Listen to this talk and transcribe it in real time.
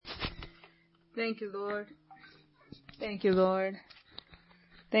Thank you, Lord. Thank you, Lord.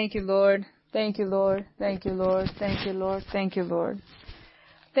 Thank you, Lord. Thank you, Lord. Thank you, Lord. Thank you, Lord. Thank you, Lord.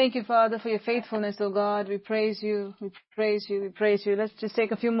 Thank you, Father, for your faithfulness, O God. We praise you. We praise you. We praise you. Let's just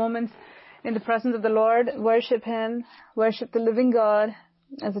take a few moments in the presence of the Lord. Worship Him. Worship the living God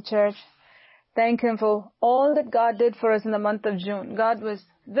as a church. Thank Him for all that God did for us in the month of June. God was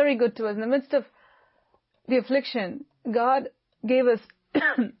very good to us. In the midst of the affliction, God gave us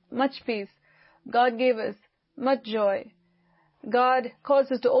much peace. God gave us much joy. God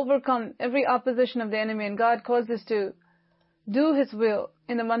caused us to overcome every opposition of the enemy, and God caused us to do His will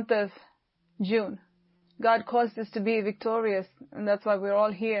in the month of June. God caused us to be victorious, and that's why we're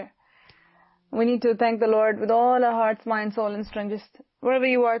all here. We need to thank the Lord with all our hearts, mind, soul, and strength. Just wherever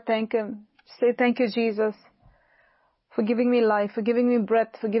you are, thank Him. Say, thank you, Jesus, for giving me life, for giving me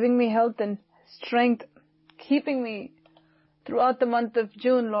breath, for giving me health and strength, keeping me throughout the month of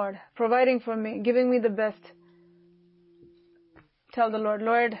June, Lord, providing for me, giving me the best. Tell the Lord,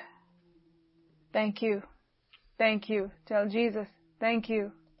 Lord, thank you. Thank you. Tell Jesus, thank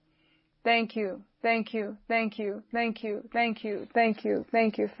you. Thank you. Thank you. Thank you. Thank you. Thank you. Thank you.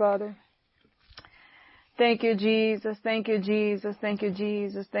 Thank you, Father. Thank you, Jesus. Thank you, Jesus. Thank you,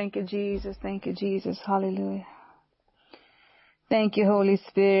 Jesus. Thank you, Jesus. Thank you, Jesus. Hallelujah. Thank you, Holy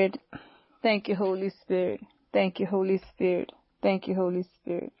Spirit. Thank you, Holy Spirit. Thank you, Holy Spirit. Thank you, Holy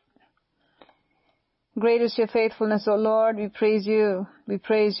Spirit. Great is your faithfulness, O Lord. We praise you. We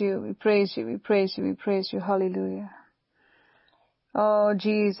praise you. We praise you. We praise you. We praise you. Hallelujah. Oh,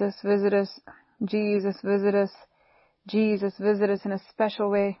 Jesus, visit us. Jesus, visit us. Jesus, visit us in a special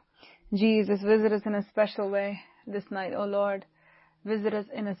way. Jesus, visit us in a special way this night, O Lord. Visit us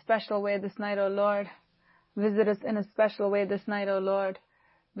in a special way this night, O Lord. Visit us in a special way this night, O Lord.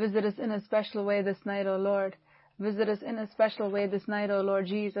 Visit us in a special way this night, O Lord. Visit us in a special way this night, O Lord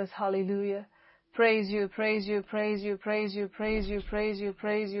Jesus. Hallelujah. Praise you, praise you, praise you, praise you, praise you, praise you,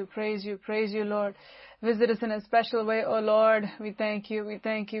 praise you, praise you, praise you, Lord. Visit us in a special way, O Lord. We thank you, we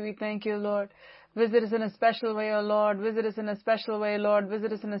thank you, we thank you, Lord. Visit us in a special way, O Lord. Visit us in a special way, Lord.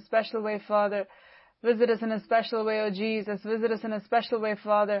 Visit us in a special way, Father. Visit us in a special way, O Jesus. Visit us in a special way,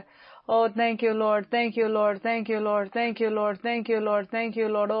 Father. Oh, thank you, Lord. Thank you, Lord. Thank you, Lord. Thank you, Lord. Thank you, Lord. Thank you,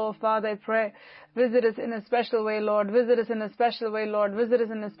 Lord. Oh, Father, I pray. Visit us in a special way, Lord. Visit us in a special way, Lord. Visit us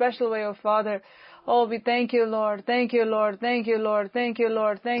in a special way, oh Father. Oh, we thank you, Lord. Thank you, Lord. Thank you, Lord. Thank you,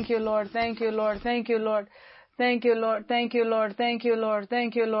 Lord. Thank you, Lord. Thank you, Lord. Thank you, Lord. Thank you, Lord. Thank you, Lord. Thank you, Lord.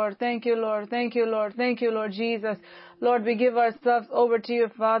 Thank you, Lord. Thank you, Lord. Thank you, Lord. Thank you, Lord Jesus. Lord, we give ourselves over to you,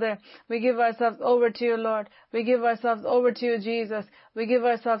 Father. We give ourselves over to you, Lord. We give ourselves over to you, Jesus. We give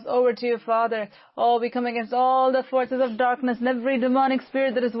ourselves over to you, Father. Oh, we come against all the forces of darkness and every demonic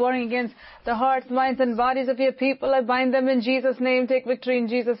spirit that is warring against the hearts, minds, and bodies of your people. I bind them in Jesus' name. Take victory in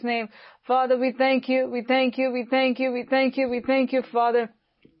Jesus' name. Father, we thank you. We thank you. We thank you. We thank you. We thank you, Father.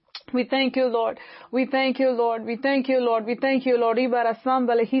 We thank you, Lord. We thank you, Lord. We thank you, Lord. We thank you, Lord.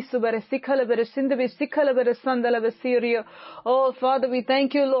 Oh, Father, we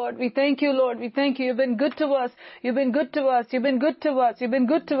thank you, Lord. We thank you, Lord. We thank you. You've been good to us. You've been good to us. You've been good to us. You've been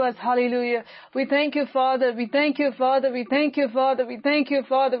good to us. Hallelujah. We thank you, Father. We thank you, Father. We thank you, Father. We thank you,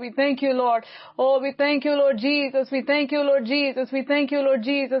 Father. We thank you, Lord. Oh, we thank you, Lord Jesus. We thank you, Lord Jesus. We thank you, Lord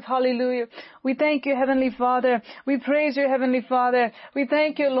Jesus. Hallelujah. We thank you, Heavenly Father. We praise you, Heavenly Father. We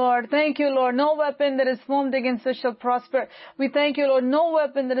thank you, Lord. Thank you, Lord. No weapon that is formed against us shall prosper. We thank you, Lord. No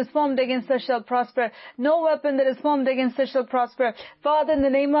weapon that is formed against us shall prosper. No weapon that is formed against us shall prosper. Father, in the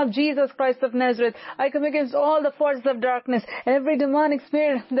name of Jesus Christ of Nazareth, I come against all the forces of darkness and every demonic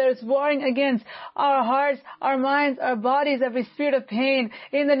spirit that is warring against our hearts, our minds, our bodies, every spirit of pain.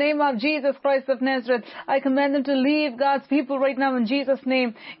 In the name of Jesus Christ of Nazareth, I command them to leave God's people right now in Jesus'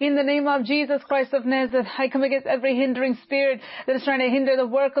 name. In the name of Jesus Christ of Nazareth, I come against every hindering spirit that is trying to hinder the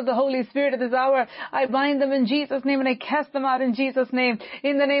work of the Holy Spirit at this hour. I bind them in Jesus' name and I cast them out in Jesus' name.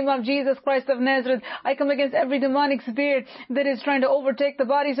 In the name of Jesus Christ of Nazareth, I come against every demonic spirit that is trying to overtake the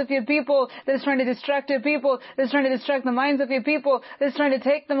bodies of your people, that is trying to distract your people, that is trying to distract the minds of your people, that is trying to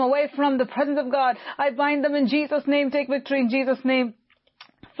take them away from the presence of God. I bind them in Jesus' name. Take victory in Jesus' name.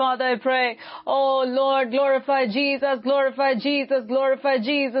 Father, I pray, oh Lord, glorify Jesus, glorify Jesus, glorify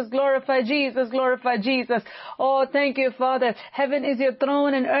Jesus, glorify Jesus, glorify Jesus. Oh, thank you, Father. Heaven is your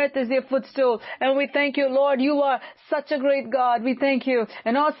throne and earth is your footstool. And we thank you, Lord. You are such a great God. We thank you.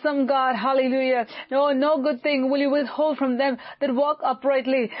 An awesome God. Hallelujah. No good thing will you withhold from them that walk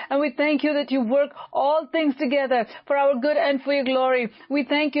uprightly. And we thank you that you work all things together for our good and for your glory. We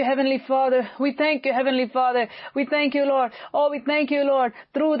thank you, Heavenly Father. We thank you, Heavenly Father. We thank you, Lord. Oh, we thank you, Lord.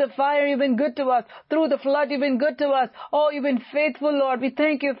 Through Through the fire, you've been good to us. Through the flood, you've been good to us. Oh, you've been faithful, Lord. We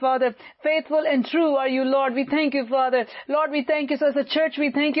thank you, Father. Faithful and true are you, Lord. We thank you, Father. Lord, we thank you. So as a church, we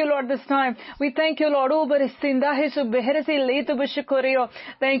thank you, Lord, this time. We thank you, Lord.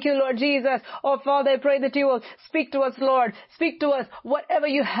 Thank you, Lord Jesus. Oh, Father, I pray that you will speak to us, Lord. Speak to us. Whatever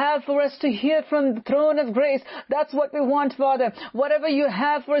you have for us to hear from the throne of grace, that's what we want, Father. Whatever you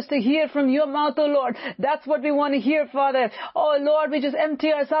have for us to hear from your mouth, oh Lord, that's what we want to hear, Father. Oh Lord, we just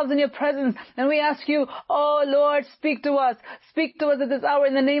empty ourselves in your presence and we ask you, oh Lord, speak to us. Speak to us at this hour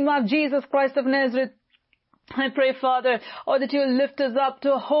in the name of Jesus Christ of Nazareth. I pray, Father, oh, that you lift us up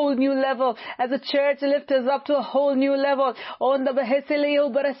to a whole new level. As a church, lift us up to a whole new level. Oh,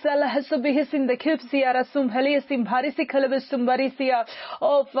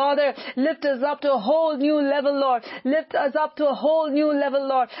 Father, lift us up to a whole new level, Lord. Lift us up to a whole new level,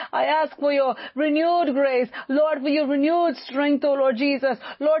 Lord. I ask for your renewed grace, Lord, for your renewed strength, oh Lord Jesus.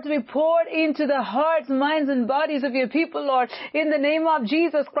 Lord, to be poured into the hearts, minds, and bodies of your people, Lord. In the name of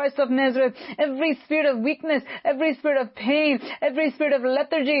Jesus Christ of Nazareth, every spirit of weakness, every spirit of pain, every spirit of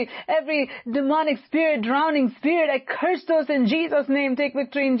lethargy, every demonic spirit, drowning spirit, I curse those in Jesus' name. Take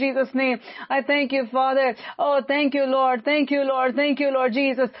victory in Jesus' name. I thank you, Father. Oh, thank you, Lord. Thank you, Lord. Thank you, Lord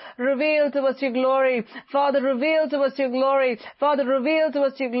Jesus. Reveal to us your glory. Father, reveal to us your glory. Father, reveal to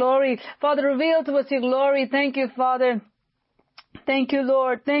us your glory. Father, reveal to us your glory. Thank you, Father. Thank you,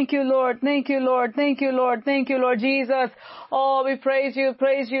 Lord. Thank you, Lord. Thank you, Lord. Thank you, Lord. Thank you, Lord Jesus. Oh, we praise you,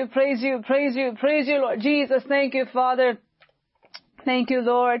 praise you, praise you, praise you, praise you, Lord Jesus. Thank you, Father. Thank you,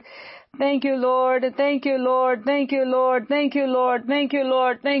 Lord. Thank you, Lord. Thank you, Lord. Thank you, Lord. Thank you, Lord. Thank you,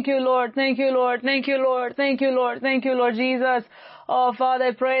 Lord. Thank you, Lord. Thank you, Lord. Thank you, Lord. Thank you, Lord. Thank you, Lord Jesus. Oh, Father,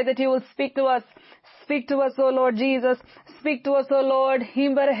 I pray that you will speak to us. Speak to us, O Lord Jesus. Speak to us, O Lord.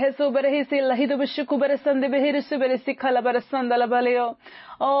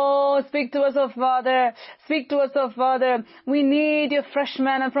 Oh, speak to us, O Father. Speak to us, O Father. We need your fresh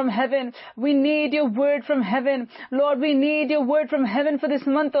manna from heaven. We need your word from heaven. Lord, we need your word from heaven for this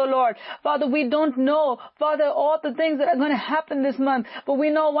month, O Lord. Father, we don't know, Father, all the things that are going to happen this month. But we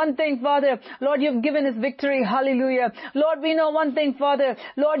know one thing, Father. Lord, you've given us victory. Hallelujah. Lord, we know one thing, Father.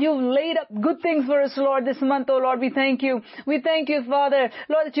 Lord, you've laid up good things for us, Lord, this month, oh Lord. We thank you. We thank you, Father.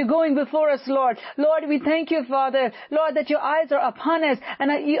 Lord, that you're going before us, Lord. Lord, we thank you, Father. Lord, that your eyes are upon us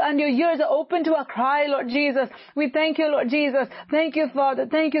and your ears are open to our cry, Lord Jesus. We thank you, Lord Jesus. Thank you, Father.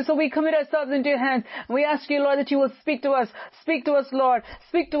 Thank you. So we commit ourselves into your hands. We ask you, Lord, that you will speak to us. Speak to us, Lord.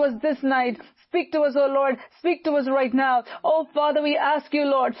 Speak to us this night. Speak to us, O Lord. Speak to us right now. Oh, Father, we ask you,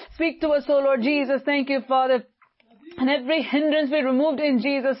 Lord. Speak to us, O Lord Jesus. Thank you, Father. And every hindrance be removed in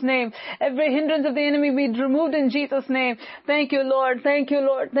Jesus' name. Every hindrance of the enemy be removed in Jesus' name. Thank you, Lord. Thank you,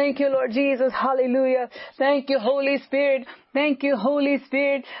 Lord. Thank you, Lord Jesus. Hallelujah. Thank you, Holy Spirit. Thank you, Holy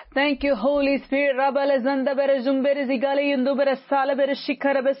Spirit. Thank you, Holy Spirit. Rabala zanda bere zumbere zigali yundu bere sala bere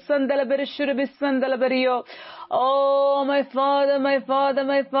shikara bere sandala bere shura bere sandala bere yo. Oh, my Father, my Father,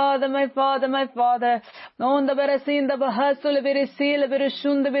 my Father, my Father, my Father. Onda bere sinda bahasul bere sila bere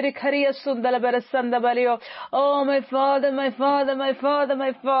shunda bere khariya sundala bere sanda bere yo. Oh, my Father, my Father, my Father,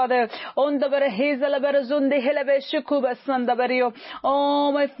 my Father. Onda bere hezala bere zundi hele bere shukuba sanda bere yo.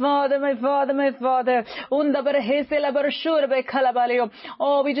 Oh, my Father, my Father, my Father. Onda bere hezala bere shura.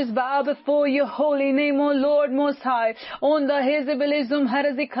 Oh, we just bow before your holy name, O Lord Most High. Our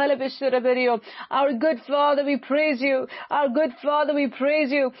good Father, we praise you. Our good Father, we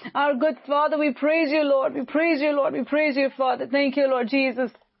praise you. Our good Father, we praise you, Lord. We praise you, Lord. We praise you, Father. Thank you, Lord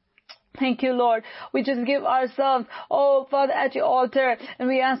Jesus. Thank you, Lord. We just give ourselves, oh, Father, at your altar. And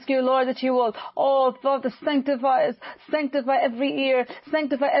we ask you, Lord, that you will, oh, Father, sanctify us. Sanctify every ear.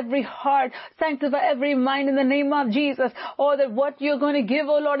 Sanctify every heart. Sanctify every mind in the name of Jesus. Oh, that what you're going to give,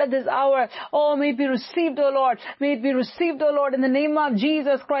 oh, Lord, at this hour, oh, may it be received, oh, Lord. May it be received, oh, Lord, in the name of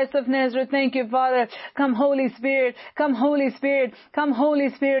Jesus Christ of Nazareth. Thank you, Father. Come, Holy Spirit. Come, Holy Spirit. Come, Holy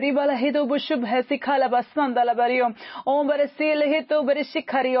Spirit.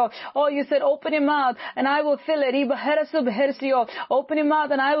 Oh, you said, open your mouth and I will fill it. Open your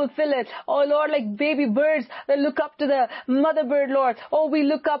mouth and I will fill it. Oh, Lord, like baby birds that look up to the mother bird, Lord. Oh, we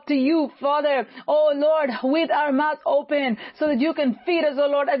look up to you, Father. Oh, Lord, with our mouth open so that you can feed us, oh,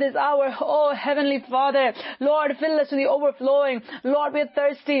 Lord, at this hour. Oh, Heavenly Father, Lord, fill us to the overflowing. Lord, we're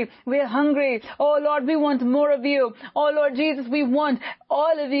thirsty. We're hungry. Oh, Lord, we want more of you. Oh, Lord Jesus, we want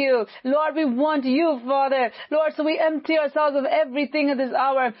all of you. Lord, we want you, Father. Lord, so we empty ourselves of everything at this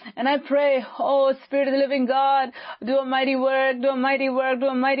hour. And I pray, oh, Spirit of the living God, do a mighty work, do a mighty work, do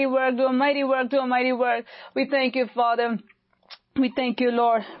a mighty work, do a mighty work, do a mighty work. We thank you, Father. We thank you,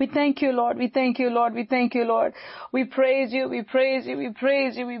 Lord. We thank you, Lord. We thank you, Lord. We thank you, Lord. We praise you. We praise you. We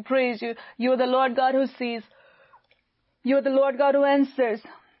praise you. We praise you. You are the Lord God who sees. You are the Lord God who answers.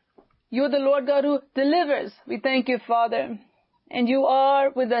 You are the Lord God who delivers. We thank you, Father. And you are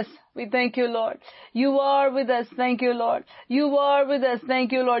with us. We thank you, Lord. You are with us. Thank you, Lord. You are with us.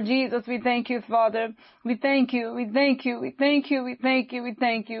 Thank you, Lord Jesus. We thank you, Father. We thank you. We thank you. We thank you. We thank you. We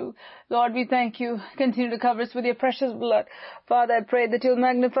thank you. Lord, we thank you. Continue to cover us with your precious blood. Father, I pray that you'll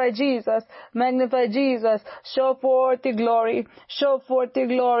magnify Jesus. Magnify Jesus. Show forth your glory. Show forth your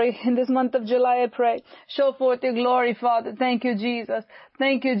glory. In this month of July, I pray. Show forth your glory, Father. Thank you, Jesus.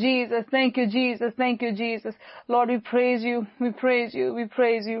 Thank you, Jesus. Thank you, Jesus. Thank you, Jesus. Lord, we praise you. We praise you. We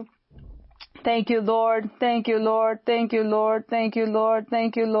praise you. Thank you, Lord. Thank you, Lord. Thank you, Lord. Thank you, Lord.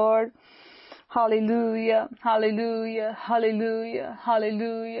 Thank you, Lord. Hallelujah. Hallelujah. Hallelujah.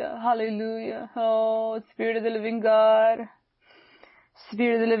 Hallelujah. Hallelujah. Oh, Spirit of the living God.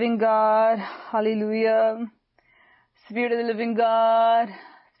 Spirit of the living God. Hallelujah. Spirit of the living God.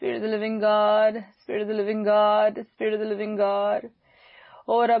 Spirit of the living God. Spirit of the living God. Spirit of the living God.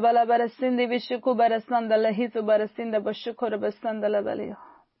 Oh, Rabala Barasindi Vishuku Barasanda Lahitu Barasinda Bashukura Basanda Labalio.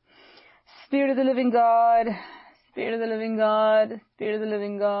 Spirit of the living God, Spirit of the living God, Spirit of the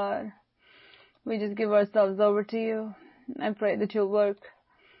living God. We just give ourselves over to you. I pray that you'll work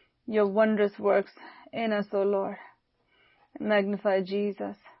your wondrous works in us, O Lord. Magnify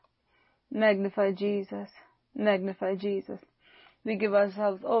Jesus. Magnify Jesus. Magnify Jesus. We give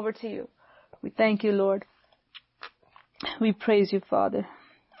ourselves over to you. We thank you, Lord. We praise you, Father.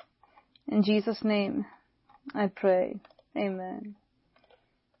 In Jesus' name, I pray. Amen.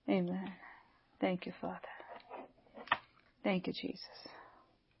 Amen. Thank you, Father. Thank you, Jesus.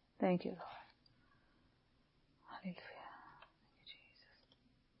 Thank you, Lord. Hallelujah. Thank you, Jesus.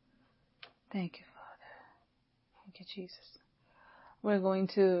 Thank you, Father. Thank you, Jesus. We're going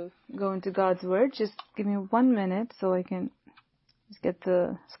to go into God's Word. Just give me 1 minute so I can just get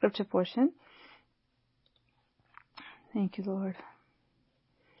the scripture portion. Thank you, Lord.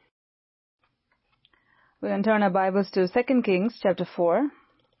 We're going to turn our Bibles to 2 Kings chapter 4.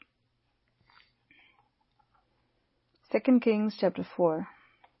 2 Kings chapter 4.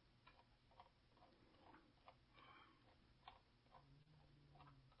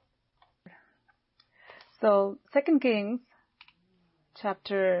 So, 2 Kings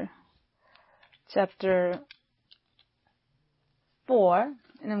chapter 4,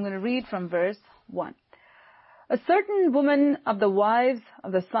 and I'm going to read from verse 1. A certain woman of the wives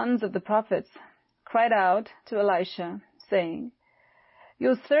of the sons of the prophets cried out to Elisha, saying,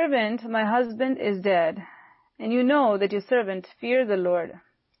 Your servant, my husband, is dead, and you know that your servant fears the Lord.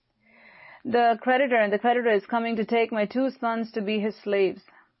 The creditor is coming to take my 2 sons to be his slaves.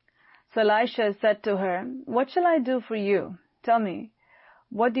 So Elisha said to her, What shall I do for you? Tell me,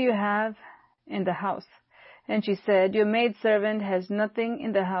 what do you have in the house? And she said, Your maidservant has nothing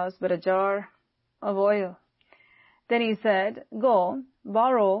in the house but a jar of oil. Then he said, Go,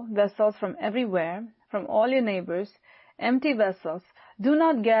 borrow vessels from everywhere, from all your neighbors, empty vessels. Do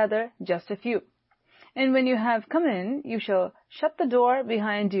not gather just a few. And when you have come in, you shall shut the door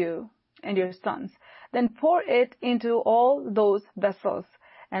behind you and your sons. Then pour it into all those vessels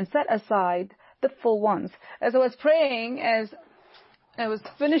and set aside the full ones. As I was praying, as I was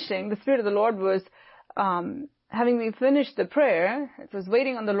finishing, the Spirit of the Lord was having me finish the prayer. It was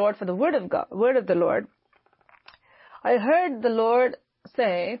waiting on the Lord for the word of God, word of the Lord. I heard the Lord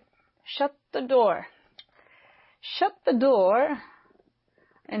say, shut the door. Shut the door,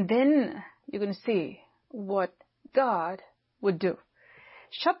 and then you're going to see what God would do.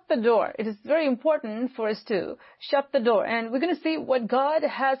 Shut the door. It is very important for us to shut the door. And we're going to see what God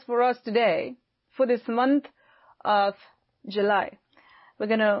has for us today for this month of July. We're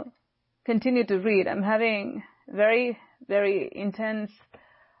going to continue to read. I'm having very, very intense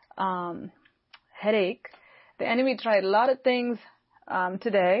headache. The enemy tried a lot of things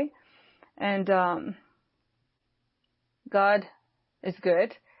today, and God is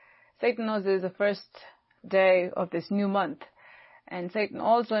good. Satan knows this is the first day of this new month, and Satan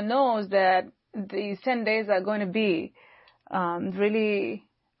also knows that these 10 days are going to be really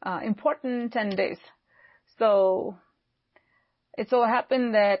important 10 days. So it so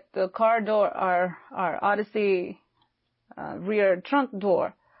happened that the car door, our Odyssey rear trunk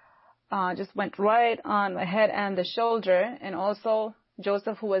door, just went right on my head and the shoulder, and also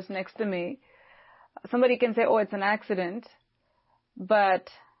Joseph, who was next to me. Somebody can say, oh, it's an accident, but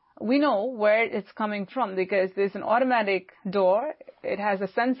we know where it's coming from because there's an automatic door. It has a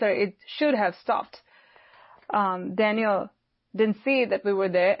sensor. It should have stopped. Daniel didn't see that we were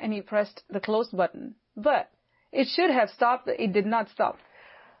there, and he pressed the close button. But It should have stopped. It did not stop.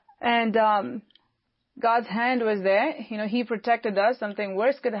 And God's hand was there. He protected us. Something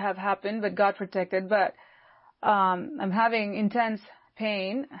worse could have happened, but God protected. But I'm having intense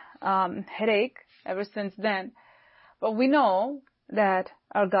pain, headache ever since then. But we know that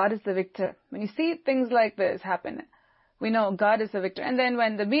our God is the victor. When you see things like this happen, we know God is the victor. And then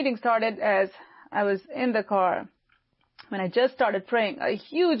when the meeting started, as I was in the car, when I just started praying, a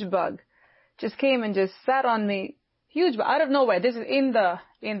huge bug just came and just sat on me. Huge bug, out of nowhere. This is in the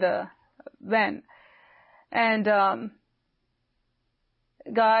van. And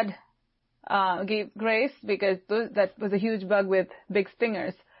God gave grace, because that was a huge bug with big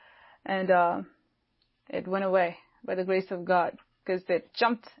stingers. And it went away by the grace of God, because it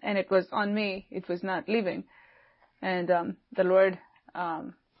jumped and it was on me. It was not leaving. And the Lord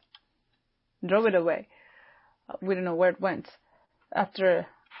drove it away. We don't know where it went. After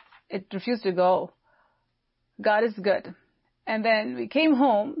it refused to go. God is good. And then we came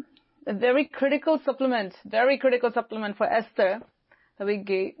home. A very critical supplement for Esther that we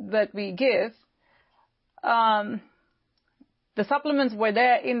give. The supplements were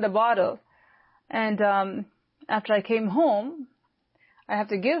there in the bottle. And after I came home, I have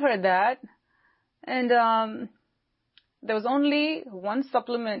to give her that. And there was only one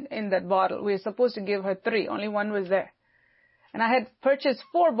supplement in that bottle. We were supposed to give her 3. Only one was there. And I had purchased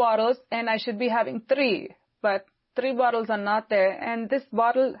 4 bottles, and I should be having 3. But 3 bottles are not there. And this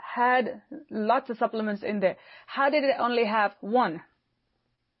bottle had lots of supplements in there. How did it only have 1?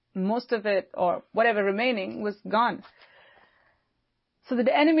 Most of it, or whatever remaining, was gone. So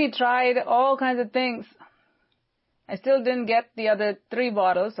the enemy tried all kinds of things. I still didn't get the other 3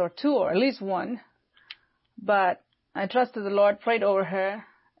 bottles, or 2, or at least 1. But I trusted the Lord, prayed over her,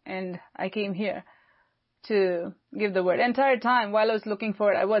 and I came here to give the word. The entire time while I was looking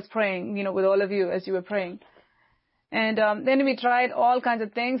for it, I was praying, with all of you as you were praying. And the enemy tried all kinds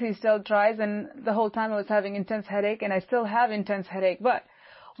of things. He still tries, and the whole time I was having intense headache, and I still have intense headache. But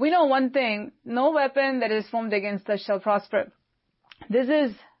we know one thing: no weapon that is formed against us shall prosper. This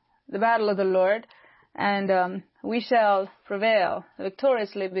is the battle of the Lord, and we shall prevail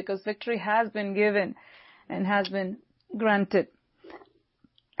victoriously, because victory has been given and has been granted.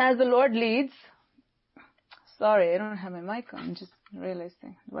 As the Lord leads. Sorry, I don't have my mic on. Just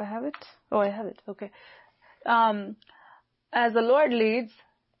realizing. Do I have it? Oh, I have it. Okay. As the Lord leads,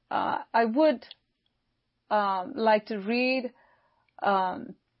 I would like to read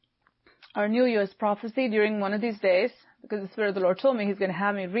our New Year's prophecy during one of these days, because the Spirit of the Lord told me He's going to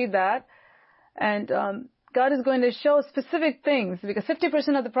have me read that. And God is going to show specific things, because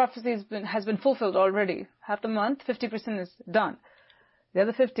 50% of the prophecy has been fulfilled already. Half the month, 50% is done. The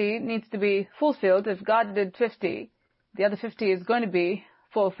other 50 needs to be fulfilled. If God did 50, the other 50 is going to be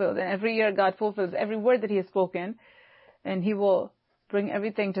fulfilled. And every year God fulfills every word that He has spoken, and He will bring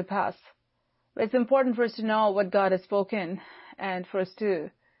everything to pass. But it's important for us to know what God has spoken and for us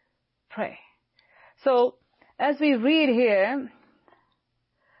to pray. So, as we read here,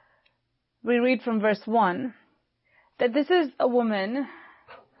 we read from verse 1, that this is a woman,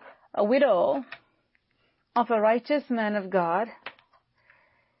 a widow of a righteous man of God.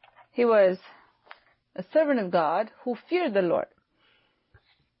 He was a servant of God who feared the Lord.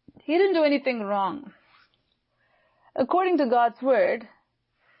 He didn't do anything wrong. According to God's word,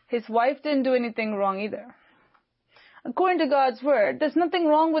 his wife didn't do anything wrong either. According to God's word, there's nothing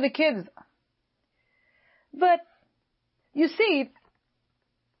wrong with the kids. But, you see,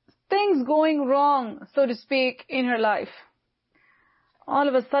 things going wrong, so to speak, in her life. All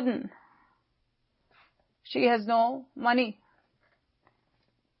of a sudden, she has no money.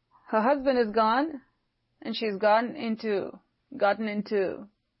 Her husband is gone, and she's gotten into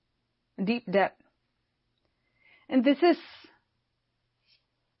deep debt. And this is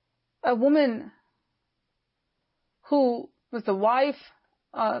a woman who was the wife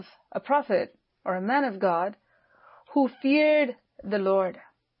of a prophet or a man of God who feared the Lord.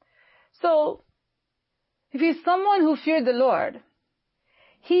 So, if he's someone who feared the Lord,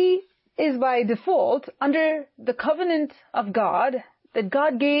 he is by default under the covenant of God that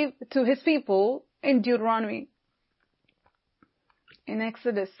God gave to His people in Deuteronomy, in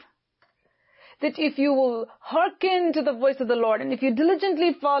Exodus. That if you will hearken to the voice of the Lord, and if you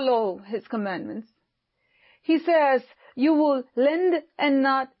diligently follow His commandments, He says, you will lend and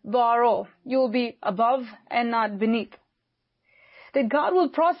not borrow. You will be above and not beneath. That God will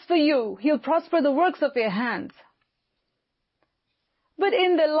prosper you. He'll prosper the works of your hands. But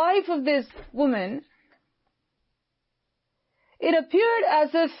in the life of this woman, it appeared as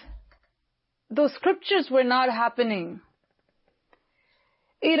if those scriptures were not happening.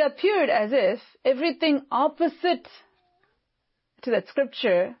 it appeared as if everything opposite to that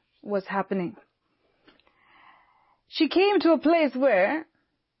scripture was happening. She came to a place where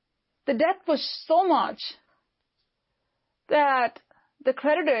the debt was so much that the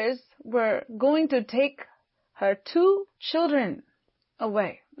creditors were going to take her 2 children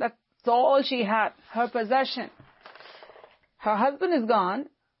away. That's all she had, her possession. Her husband is gone.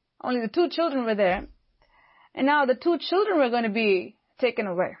 Only the 2 children were there. And now the 2 children were going to be taken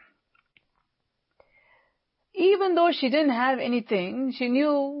away. Even though she didn't have anything, she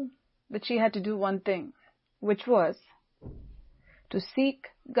knew that she had to do one thing, which was to seek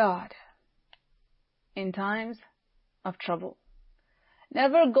God in times of trouble.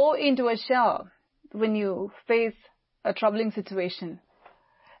 Never go into a shell when you face a troubling situation.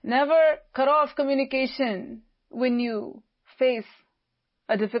 Never cut off communication when you face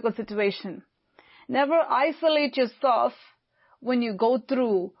a difficult situation. Never isolate yourself when you go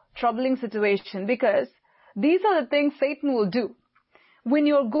through troubling situation, because these are the things Satan will do. When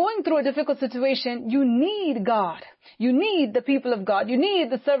you're going through a difficult situation, you need God. You need the people of God. You need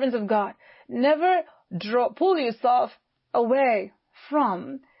the servants of God. Never pull yourself away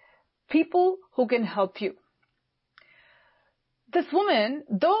from people who can help you. This woman,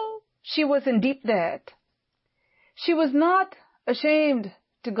 though she was in deep debt, she was not ashamed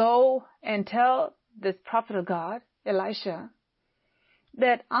to go and tell this prophet of God, Elisha,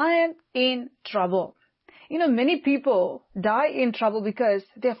 that I am in trouble. You know, many people die in trouble because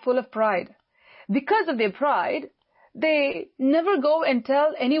they're full of pride. Because of their pride, they never go and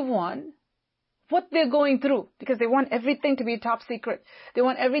tell anyone what they're going through, because they want everything to be top secret. They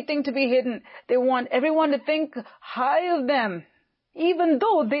want everything to be hidden. They want everyone to think high of them, even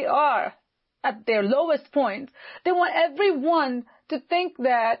though they are at their lowest point. They want everyone to think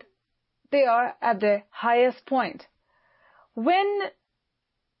that they are at their highest point. When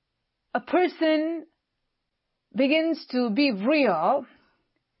a person begins to be real,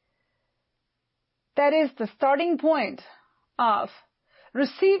 that is the starting point of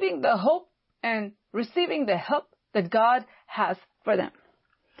receiving the hope and receiving the help that God has for them.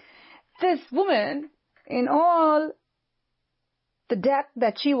 This woman, in all the debt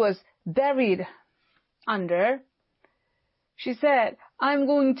that she was buried under, she said, I'm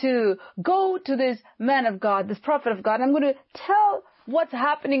going to go to this man of God, this prophet of God. I'm going to tell what's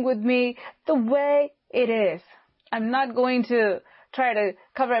happening with me the way it is. I'm not going to try to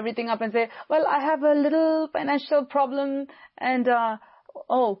cover everything up and say, well, I have a little financial problem, and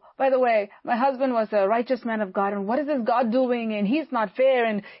oh, by the way, my husband was a righteous man of God, and what is this God doing? And he's not fair,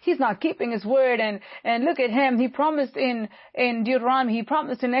 and he's not keeping his word, and look at him. He promised in Deuteronomy, he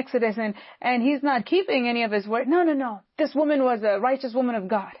promised in Exodus, and he's not keeping any of his word. No. This woman was a righteous woman of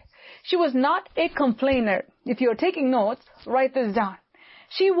God. She was not a complainer. If you're taking notes, write this down.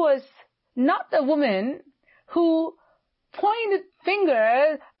 She was not a woman who pointed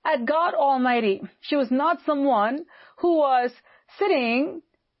fingers at God Almighty. She was not someone who was sitting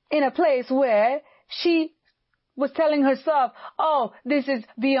in a place where she was telling herself, oh, this is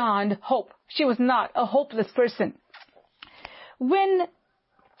beyond hope. She was not a hopeless person. When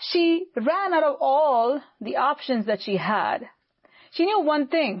she ran out of all the options that she had, she knew one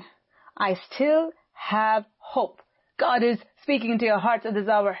thing: I still have hope. God is speaking to your hearts at this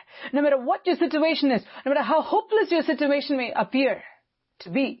hour. No matter what your situation is, no matter how hopeless your situation may appear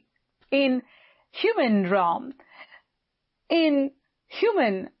to be, in human realm, in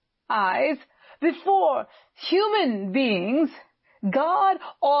human eyes, before human beings, God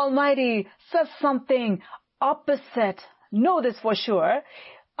Almighty says something opposite. Know this for sure.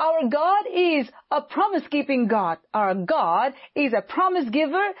 Our God is a promise-keeping God. Our God is a promise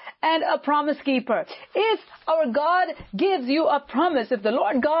giver and a promise keeper. If our God gives you a promise, if the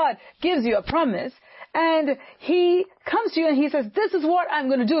Lord God gives you a promise, and He comes to you and He says, this is what I'm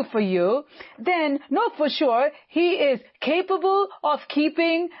going to do for you, then know for sure He is capable of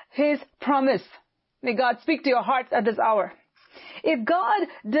keeping His promise. May God speak to your hearts at this hour. If God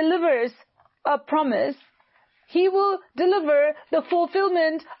delivers a promise, He will deliver the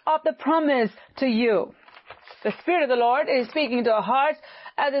fulfillment of the promise to you. The Spirit of the Lord is speaking to our hearts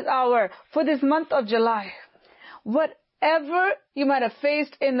at this hour for this month of July. Whatever you might have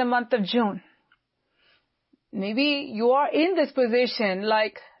faced in the month of June, maybe you are in this position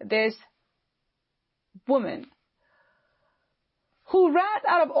like this woman who ran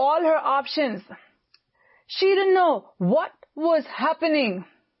out of all her options. She didn't know what was happening.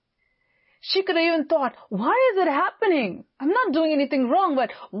 She could have even thought, why is it happening? I'm not doing anything wrong,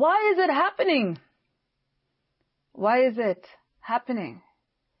 but why is it happening? Why is it happening?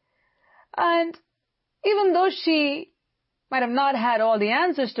 And even though she might have not had all the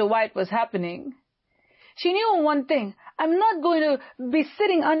answers to why it was happening, she knew one thing: I'm not going to be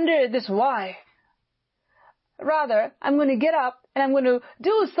sitting under this why. Rather, I'm going to get up and I'm going to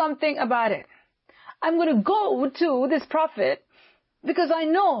do something about it. I'm going to go to this prophet because I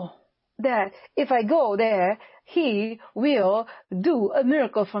know that if I go there, he will do a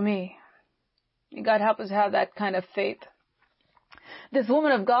miracle for me. God help us have that kind of faith. This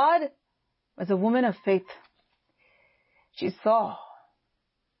woman of God was a woman of faith. She saw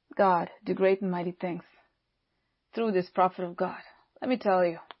God do great and mighty things through this prophet of God. Let me tell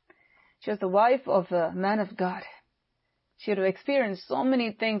you, she was the wife of a man of God. She had experienced so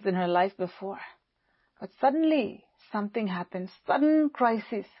many things in her life before. But suddenly, something happened. Sudden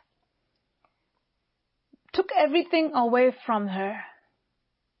crisis took everything away from her.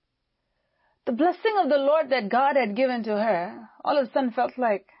 The blessing of the Lord that God had given to her, all of a sudden felt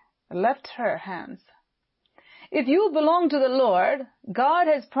like it left her hands. If you belong to the Lord, God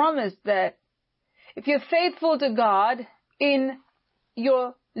has promised that if you're faithful to God in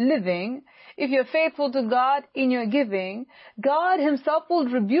your living, if you're faithful to God in your giving, God himself will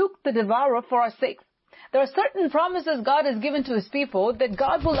rebuke the devourer for our sake. There are certain promises God has given to his people that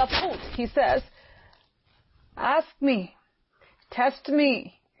God will uphold. He says, ask me, test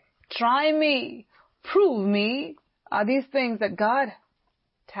me, try me, prove me, are these things that God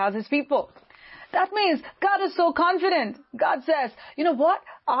tells his people. That means God is so confident. God says, you know what?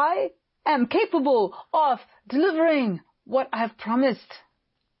 I am capable of delivering what I have promised.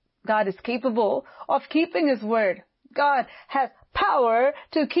 God is capable of keeping his word. God has power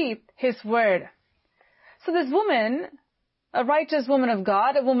to keep his word. So this woman, a righteous woman of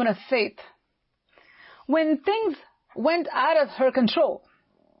God, a woman of faith, when things went out of her control,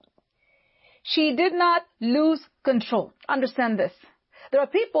 she did not lose control. Understand this. There are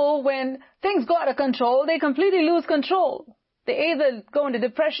people, when things go out of control, they completely lose control. They either go into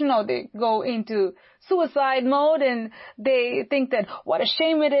depression or they go into suicide mode, and they think that what a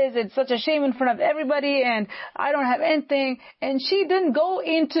shame it is. It's such a shame in front of everybody, and I don't have anything. And she didn't go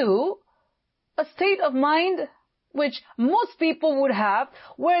into a state of mind which most people would have,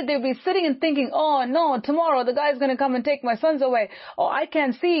 where they'll be sitting and thinking, oh no, tomorrow the guy's going to come and take my sons away. Oh, I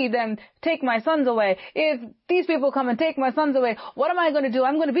can't see them take my sons away. If these people come and take my sons away, what am I going to do?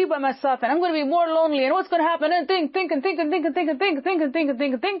 I'm going to be by myself, and I'm going to be more lonely, and what's going to happen? And think.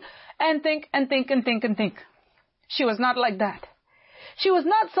 She was not like that. She was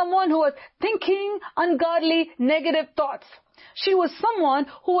not someone who was thinking ungodly, negative thoughts. She was someone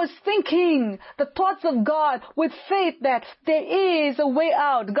who was thinking the thoughts of God with faith that there is a way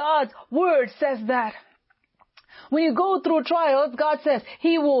out. God's word says that. When you go through trials, God says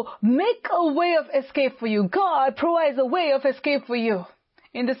he will make a way of escape for you. God provides a way of escape for you.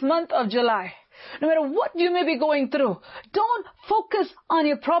 In this month of July, no matter what you may be going through, don't focus on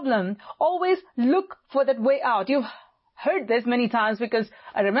your problem. Always look for that way out. You've heard this many times, because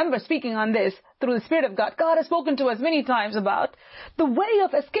I remember speaking on this through the Spirit of God. God has spoken to us many times about the way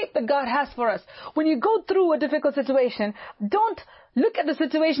of escape that God has for us. When you go through a difficult situation, don't look at the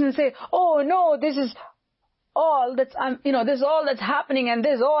situation and say, oh no, this is all that's, this is all that's happening, and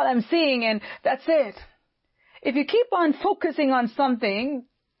this is all I'm seeing, and that's it. If you keep on focusing on something,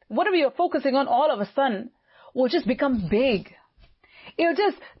 whatever you're focusing on, all of a sudden will just become big. It'll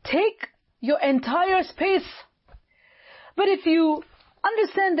just take your entire space. But if you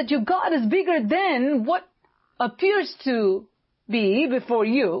understand that your God is bigger than what appears to be before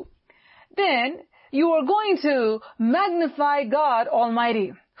you, then you are going to magnify God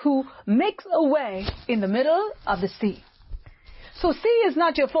Almighty, who makes a way in the middle of the sea. So sea is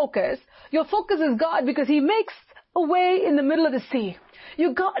not your focus. Your focus is God, because he makes a way in the middle of the sea.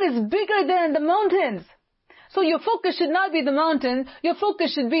 Your God is bigger than the mountains. So your focus should not be the mountain. Your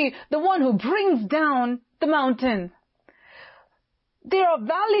focus should be the one who brings down the mountain. There are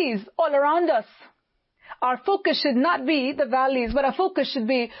valleys all around us. Our focus should not be the valleys, but our focus should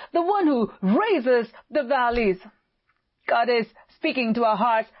be the one who raises the valleys. God is speaking to our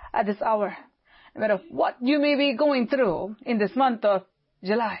hearts at this hour. No matter what you may be going through in this month of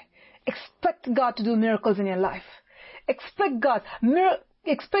July, expect God to do miracles in your life. Expect God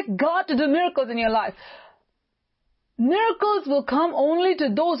to do miracles in your life. Miracles will come only to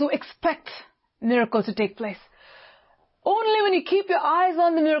those who expect miracles to take place. Only when you keep your eyes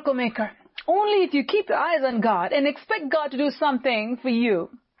on the miracle maker. Only if you keep your eyes on God and expect God to do something for you.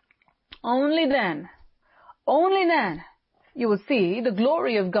 Only then you will see the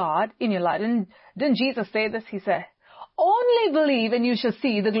glory of God in your life. And didn't Jesus say this? He said, only believe and you shall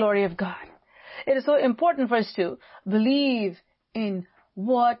see the glory of God. It is so important for us to believe in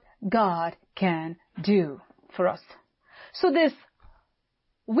what God can do for us. So this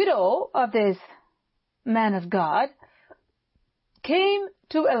widow of this man of God came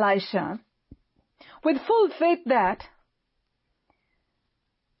to Elisha with full faith that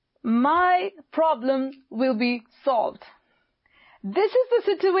my problem will be solved. This is the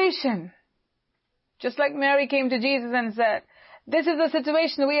situation. Just like Mary came to Jesus and said, this is the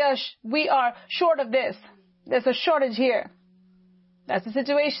situation, we are short of this. There's a shortage here. That's the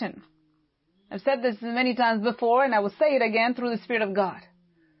situation. I've said this many times before, and I will say it again through the Spirit of God.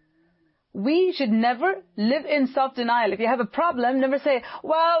 We should never live in self-denial. If you have a problem, never say,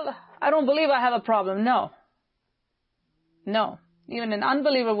 well, I don't believe I have a problem. No. No. Even an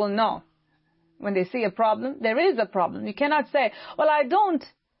unbeliever will know. When they see a problem, there is a problem. You cannot say, well, I don't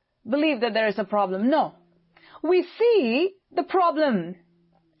believe that there is a problem. No. We see the problem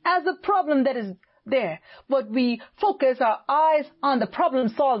as a problem that is there. But we focus our eyes on the problem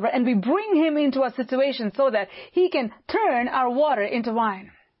solver and we bring him into a situation so that he can turn our water into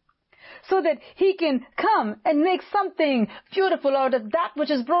wine. So that he can come and make something beautiful out of that which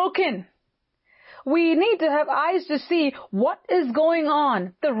is broken. We need to have eyes to see what is going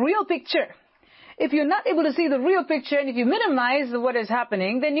on, the real picture. If you're not able to see the real picture and if you minimize what is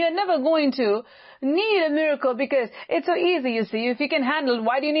happening, then you're never going to need a miracle because it's so easy, you see. If you can handle it,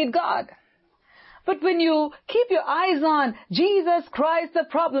 why do you need God? But when you keep your eyes on Jesus Christ, the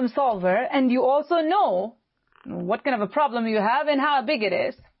problem solver, and you also know what kind of a problem you have and how big it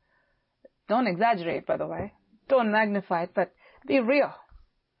is, don't exaggerate, by the way. Don't magnify it, but be real.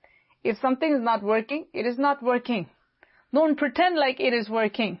 If something is not working, it is not working. Don't pretend like it is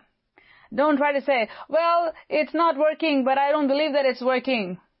working. Don't try to say, well, it's not working, but I don't believe that it's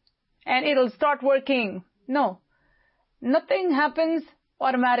working. And it'll start working. No. Nothing happens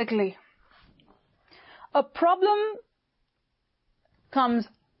automatically. A problem comes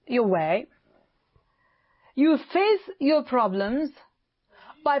your way. You face your problems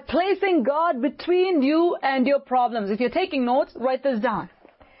by placing God between you and your problems. If you're taking notes, write this down.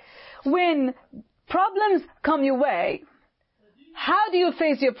 When problems come your way, how do you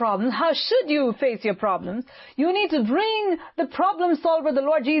face your problems? How should you face your problems? You need to bring the problem solver, the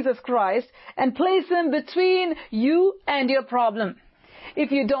Lord Jesus Christ, and place him between you and your problem.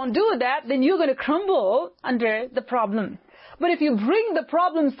 If you don't do that, then you're going to crumble under the problem. But if you bring the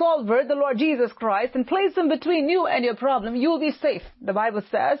problem solver, the Lord Jesus Christ, and place him between you and your problem, you'll be safe. The Bible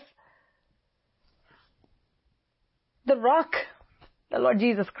says, the rock, the Lord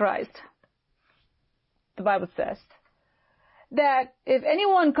Jesus Christ, the Bible says, that if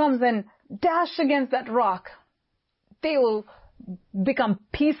anyone comes and dash against that rock, they will become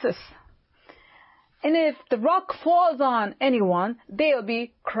pieces. And if the rock falls on anyone, they'll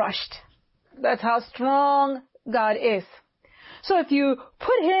be crushed. That's how strong God is. So if you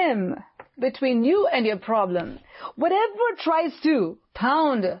put him between you and your problem, whatever tries to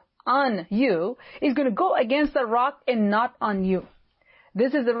pound on you is going to go against the rock and not on you.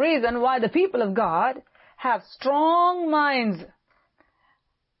 This is the reason why the people of God have strong minds,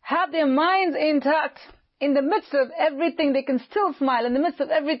 have their minds intact. In the midst of everything, they can still smile. In the midst of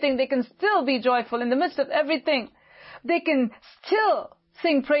everything, they can still be joyful. In the midst of everything, they can still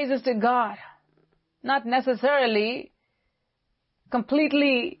sing praises to God. Not necessarily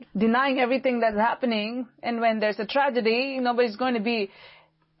completely denying everything that's happening. And when there's a tragedy, nobody's going to be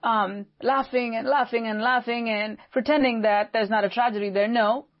laughing and pretending that there's not a tragedy there.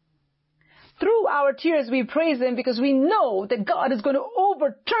 No. Through our tears, we praise him because we know that God is going to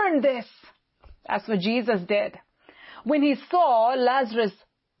overturn this. That's what Jesus did. When he saw Lazarus'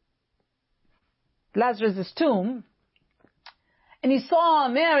 tomb, and he saw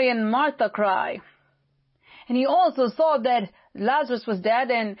Mary and Martha cry, and he also saw that Lazarus was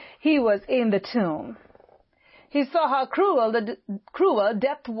dead and he was in the tomb. He saw how cruel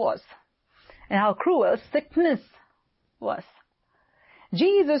death was, and how cruel sickness was.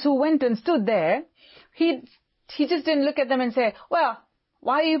 Jesus, who went and stood there, he just didn't look at them and say, well,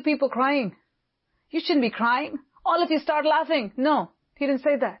 why are you people crying? You shouldn't be crying. All of you start laughing. No, he didn't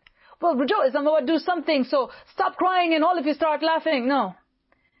say that. Well, rejoice, I'm about to do something, so stop crying and all of you start laughing. No.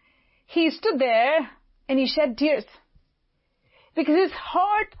 He stood there and he shed tears because his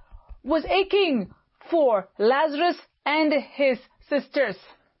heart was aching for Lazarus and his sisters.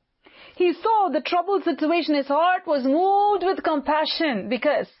 He saw the troubled situation. His heart was moved with compassion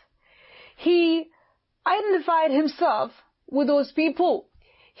because he identified himself with those people.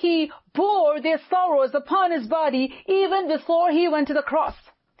 He bore their sorrows upon his body even before he went to the cross.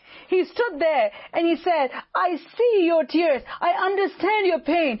 He stood there and he said, I see your tears. I understand your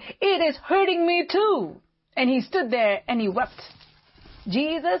pain. It is hurting me too. And he stood there and he wept.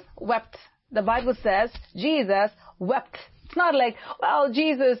 Jesus wept. The Bible says Jesus wept. It's not like, well,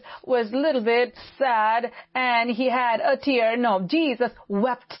 Jesus was a little bit sad and he had a tear. No, Jesus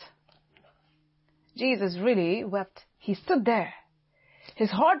wept. Jesus really wept. He stood there.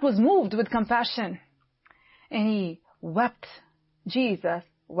 His heart was moved with compassion and he wept. Jesus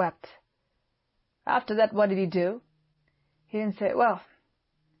wept. After that, what did he do? He didn't say, well,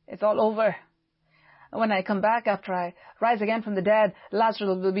 it's all over. When I come back after I rise again from the dead,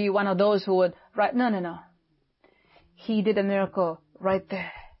 Lazarus will be one of those who would rise. No. He did a miracle right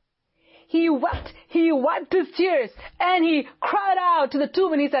there. He wept, he wiped his tears, and he cried out to the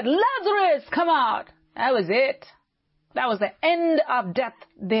tomb and he said, Lazarus, come out. That was it. That was the end of death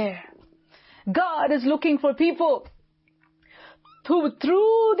there. God is looking for people who,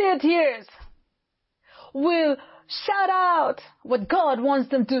 through their tears, will shout out what God wants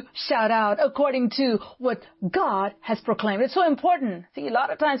them to shout out according to what God has proclaimed. It's so important. See, a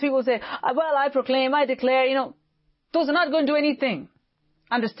lot of times people say, well, I proclaim, I declare, those are not going to do anything.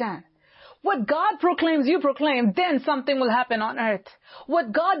 Understand? What God proclaims, you proclaim, then something will happen on earth.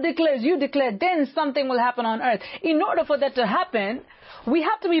 What God declares, you declare, then something will happen on earth. In order for that to happen, we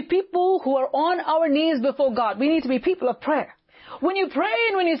have to be people who are on our knees before God. We need to be people of prayer. When you pray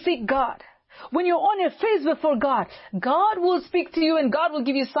and when you seek God, when you're on your face before God, God will speak to you and God will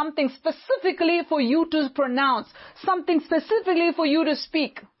give you something specifically for you to pronounce, something specifically for you to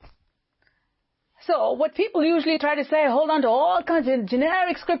speak. So what people usually try to say, hold on to all kinds of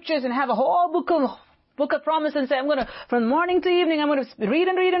generic scriptures and have a whole book of promise and say, from morning to evening, I'm going to read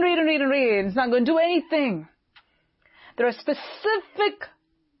and read and read and read and read. It's not going to do anything. There are specific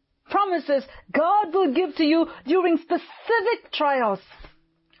promises God will give to you during specific trials.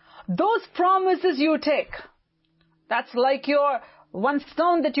 Those promises you take, that's like your one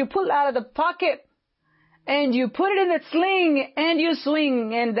stone that you pull out of the pocket and you put it in a sling and you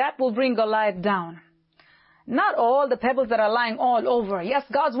swing and that will bring Goliath down. Not all the pebbles that are lying all over. Yes,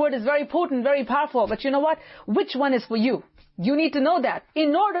 God's word is very potent, very powerful, but you know what? Which one is for you? You need to know that.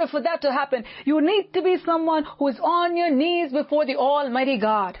 In order for that to happen, you need to be someone who is on your knees before the Almighty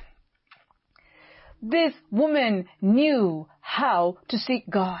God. This woman knew how to seek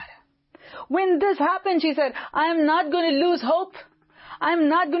God. When this happened, she said, I'm not going to lose hope. I'm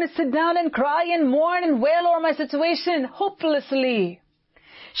not going to sit down and cry and mourn and wail over my situation hopelessly.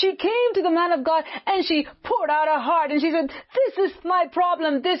 She came to the man of God and she poured out her heart and she said, this is my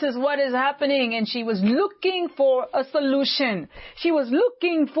problem. This is what is happening. And she was looking for a solution. She was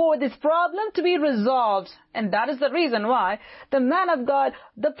looking for this problem to be resolved. And that is the reason why the man of God,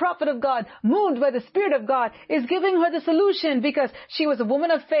 the prophet of God, moved by the Spirit of God, is giving her the solution because she was a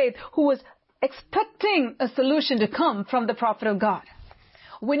woman of faith who was expecting a solution to come from the prophet of God.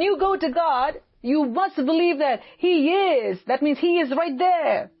 When you go to God, you must believe that He is. That means He is right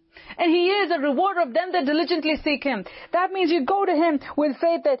there. And He is a rewarder of them that diligently seek Him. That means you go to Him with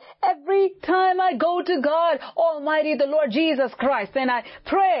faith that every time I go to God Almighty, the Lord Jesus Christ, and I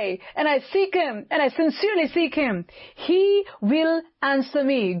pray and I seek Him and I sincerely seek Him, He will answer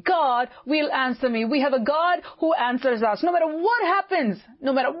me. God will answer me. We have a God who answers us. No matter what happens,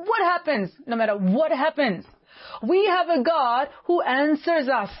 no matter what happens, no matter what happens, we have a God who answers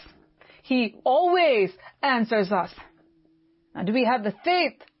us. He always answers us. Now, do we have the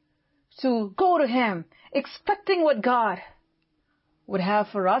faith to go to Him, expecting what God would have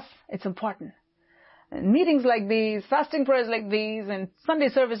for us? It's important. And meetings like these, fasting prayers like these, and Sunday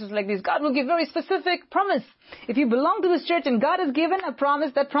services like these, God will give very specific promise. If you belong to this church and God has given a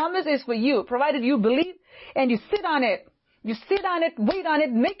promise, that promise is for you, provided you believe and you sit on it. You sit on it, wait on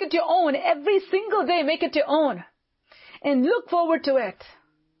it, make it your own. Every single day, make it your own. And look forward to it.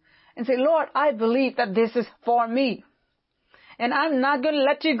 And say, Lord, I believe that this is for me. And I'm not going to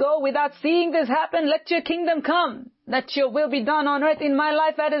let you go without seeing this happen. Let your kingdom come. Let your will be done on earth in my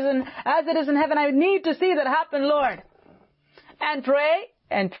life as it is in heaven. I need to see that happen, Lord. And pray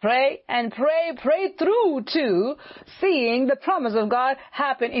and pray and pray. Pray through to seeing the promise of God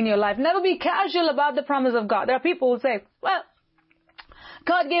happen in your life. Never be casual about the promise of God. There are people who say, well,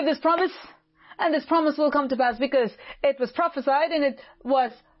 God gave this promise and this promise will come to pass because it was prophesied and it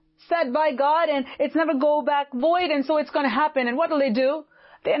was said by God and it's never go back void and so it's going to happen. And what will they do?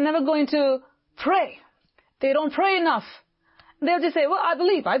 They're never going to pray. They don't pray enough. They'll just say, well, I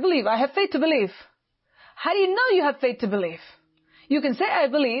believe, I have faith to believe. How do you know you have faith to believe? You can say, I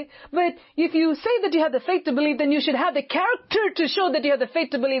believe, but if you say that you have the faith to believe, then you should have the character to show that you have the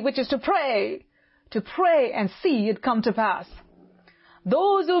faith to believe, which is to pray and see it come to pass.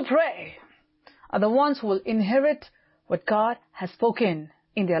 Those who pray are the ones who will inherit what God has spoken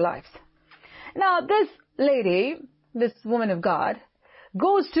in their lives. Now, this lady, this woman of God,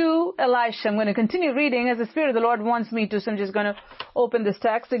 goes to Elisha. I'm going to continue reading as the Spirit of the Lord wants me to, so I'm just going to open this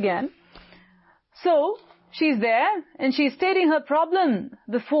text again. So, she's there, and she's stating her problem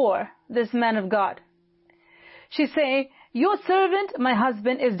before this man of God. She's saying, your servant, my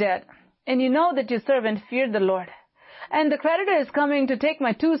husband, is dead, and you know that your servant feared the Lord. And the creditor is coming to take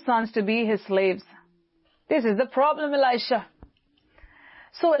my 2 sons to be his slaves. This is the problem, Elisha.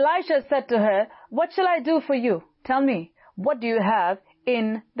 So Elisha said to her, what shall I do for you? Tell me, what do you have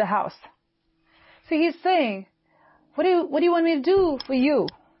in the house? So he's saying, what do you want me to do for you?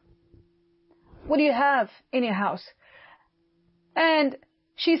 What do you have in your house? And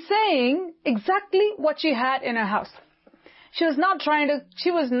she's saying exactly what she had in her house. She was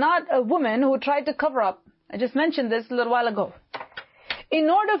not a woman who tried to cover up. I just mentioned this a little while ago. In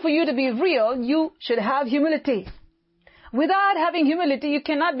order for you to be real, you should have humility. Without having humility, you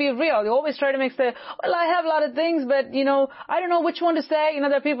cannot be real. You always try to make say, well, I have a lot of things, but, I don't know which one to say.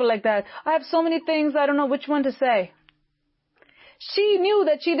 There are people like that. I have so many things, I don't know which one to say. She knew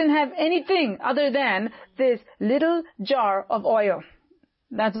that she didn't have anything other than this little jar of oil.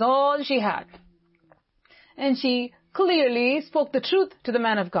 That's all she had. And she clearly spoke the truth to the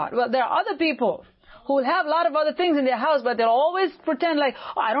man of God. Well, there are other people who will have a lot of other things in their house, but they'll always pretend like,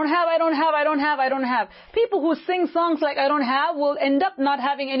 oh, I don't have. People who sing songs like I don't have will end up not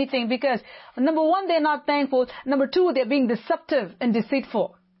having anything because, number one, they're not thankful. Number two, they're being deceptive and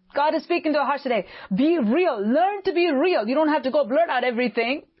deceitful. God is speaking to our hearts today. Be real. Learn to be real. You don't have to go blurt out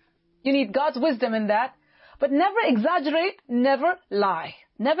everything. You need God's wisdom in that. But never exaggerate, never lie.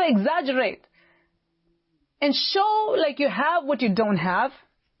 Never exaggerate. And show like you have what you don't have.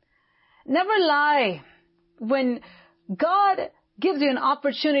 Never lie when God gives you an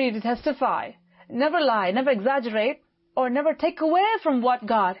opportunity to testify. Never lie, never exaggerate, or never take away from what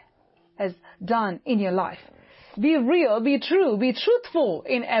God has done in your life. Be real, be true, be truthful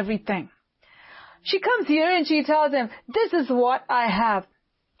in everything. She comes here and she tells him, this is what I have.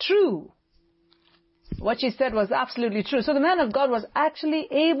 True. What she said was absolutely true. So the man of God was actually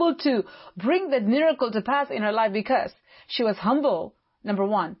able to bring that miracle to pass in her life because she was humble, number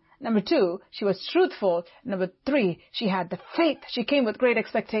one. Number two, she was truthful. Number three, she had the faith. She came with great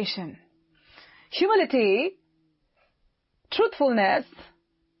expectation. Humility, truthfulness,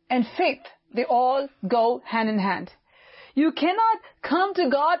 and faith, they all go hand in hand. You cannot come to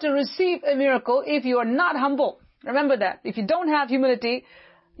God to receive a miracle if you are not humble. Remember that. If you don't have humility,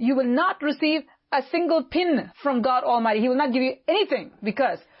 you will not receive a single pin from God Almighty. He will not give you anything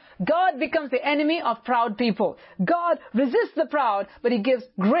because God becomes the enemy of proud people. God resists the proud, but He gives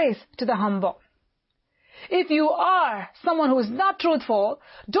grace to the humble. If you are someone who is not truthful,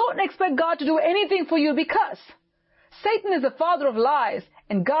 don't expect God to do anything for you because Satan is the father of lies,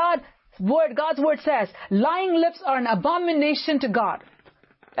 and God's word says, lying lips are an abomination to God.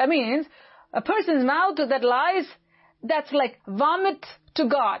 That means a person's mouth that lies, that's like vomit to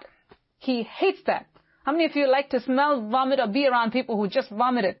God. He hates that. How many of you like to smell vomit or be around people who just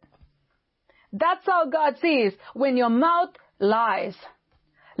vomited? That's how God sees when your mouth lies.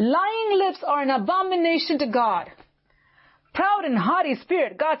 Lying lips are an abomination to God. Proud and haughty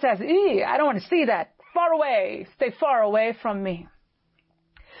spirit, God says, I don't want to see that. Far away. Stay far away from me.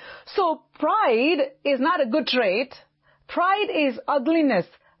 So pride is not a good trait. Pride is ugliness.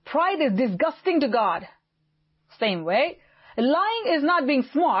 Pride is disgusting to God. Same way. Lying is not being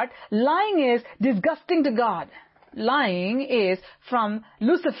smart. Lying is disgusting to God. Lying is from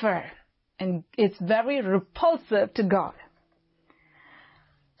Lucifer, and it's very repulsive to God.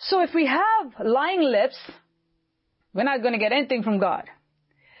 So if we have lying lips, we're not going to get anything from God.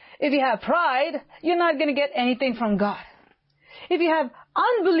 If you have pride, you're not going to get anything from God. If you have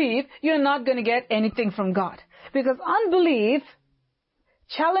unbelief, you're not going to get anything from God. Because unbelief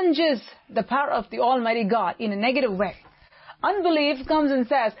challenges the power of the Almighty God in a negative way. Unbelief comes and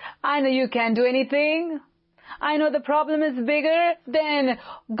says, I know you can't do anything. I know the problem is bigger than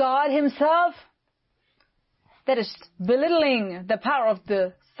God Himself. That is belittling the power of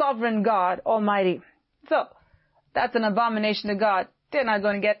the sovereign God Almighty. So, that's an abomination to God. They're not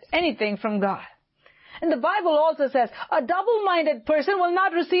going to get anything from God. And the Bible also says, a double-minded person will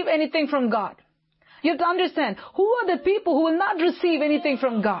not receive anything from God. You have to understand, who are the people who will not receive anything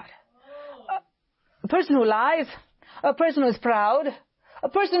from God? A person who lies, a person who is proud, a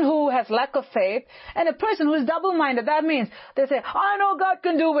person who has lack of faith, and a person who is double-minded. That means they say, I know God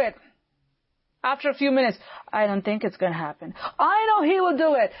can do it. After a few minutes, I don't think it's going to happen. I know He will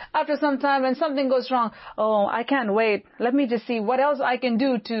do it. After some time, when something goes wrong, oh, I can't wait. Let me just see what else I can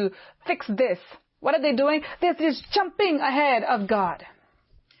do to fix this. What are they doing? They're just jumping ahead of God.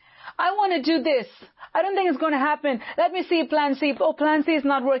 I want to do this. I don't think it's going to happen. Let me see plan C. Oh, plan C is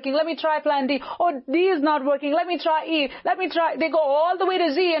not working. Let me try plan D. Oh, D is not working. Let me try E. They go all the way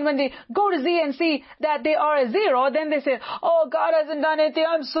to Z, and when they go to Z and see that they are a 0, then they say, oh, God hasn't done anything.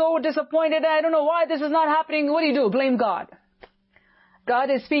 I'm so disappointed. I don't know why this is not happening. What do? Blame God. God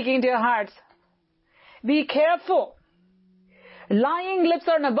is speaking to your hearts. Be careful. Lying lips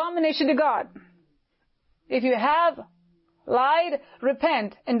are an abomination to God. If you have lied,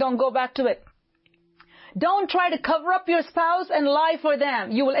 repent and don't go back to it. Don't try to cover up your spouse and lie for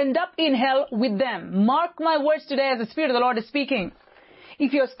them. You will end up in hell with them. Mark my words today as the Spirit of the Lord is speaking.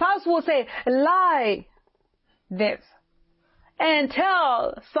 If your spouse will say, lie this and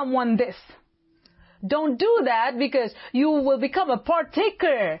tell someone this, don't do that, because you will become a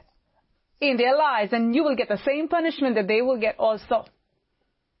partaker in their lies and you will get the same punishment that they will get also.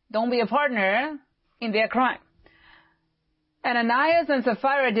 Don't be a partner in their crime. Ananias and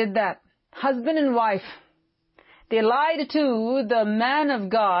Sapphira did that. Husband and wife. They lied to the man of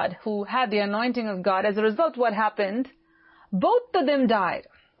God who had the anointing of God. As a result, what happened? Both of them died.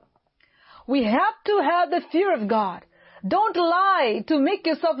 We have to have the fear of God. Don't lie to make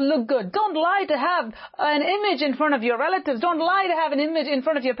yourself look good. Don't lie to have an image in front of your relatives. Don't lie to have an image in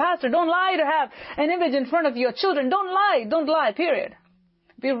front of your pastor. Don't lie to have an image in front of your children. Don't lie. Don't lie, period.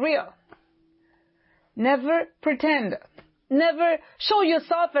 Be real. Never pretend. Never show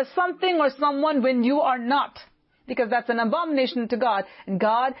yourself as something or someone when you are not. Because that's an abomination to God. And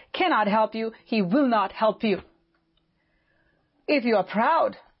God cannot help you. He will not help you. If you are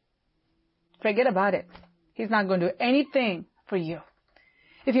proud, forget about it. He's not going to do anything for you.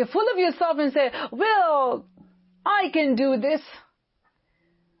 If you're full of yourself and say, well, I can do this.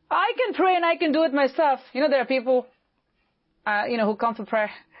 I can pray and I can do it myself. You know, there are people, who come for prayer.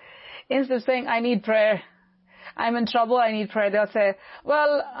 Instead of saying, I need prayer, I'm in trouble, I need prayer, they'll say,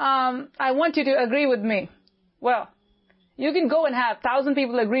 well, I want you to agree with me. Well, you can go and have 1,000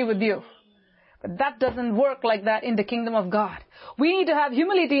 people agree with you. But that doesn't work like that in the kingdom of God. We need to have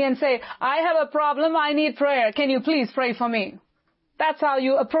humility and say, I have a problem, I need prayer. Can you please pray for me? That's how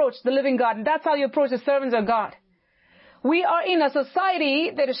you approach the living God. And that's how you approach the servants of God. We are in a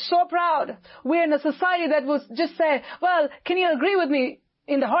society that is so proud. We're in a society that will just say, well, can you agree with me?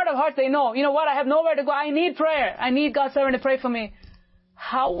 In the heart of hearts, they know, you know what, I have nowhere to go. I need prayer. I need God's servant to pray for me.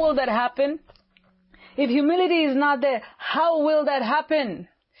 How will that happen? If humility is not there, how will that happen?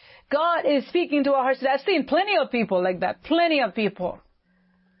 God is speaking to our hearts. I've seen plenty of people like that. Plenty of people.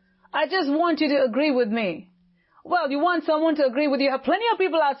 I just want you to agree with me. Well, you want someone to agree with you. Have plenty of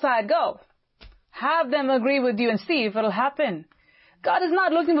people outside. Go. Have them agree with you and see if it'll happen. God is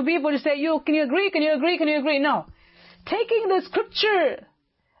not looking for people to say, can you agree? Can you agree? Can you agree? No. Taking the scripture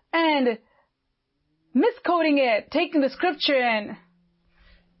and misquoting it, taking the scripture and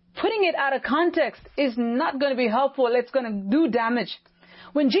putting it out of context is not going to be helpful. It's going to do damage.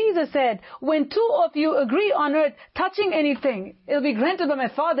 When Jesus said, when two of you agree on earth touching anything, it'll be granted by my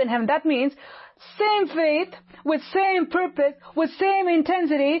Father in heaven. That means same faith, with same purpose, with same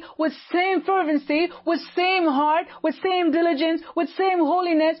intensity, with same fervency, with same heart, with same diligence, with same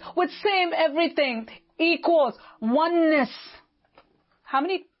holiness, with same everything equals oneness. How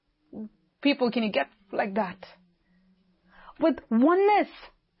many people can you get like that? With oneness.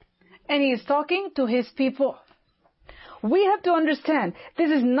 And he is talking to his people. We have to understand,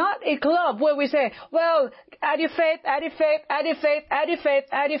 this is not a club where we say, well, add your faith, add your faith, add your faith, add your faith,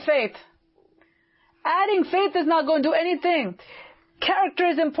 add your faith. Adding faith is not going to do anything. Character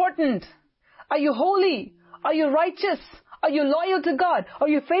is important. Are you holy? Are you righteous? Are you loyal to God? Are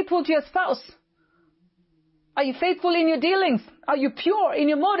you faithful to your spouse? Are you faithful in your dealings? Are you pure in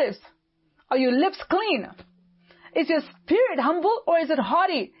your motives? Are your lips clean? Is your spirit humble or is it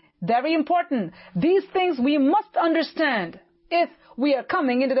haughty? Very important. These things we must understand if we are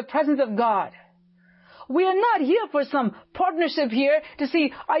coming into the presence of God. We are not here for some partnership here to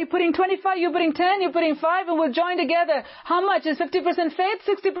see, are you putting 25, you're putting 10, you're putting 5, and we'll join together. How much is 50% faith,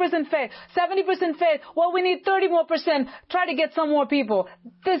 60% faith, 70% faith? Well, we need 30 more percent. Try to get some more people.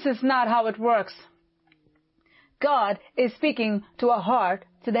 This is not how it works. God is speaking to our heart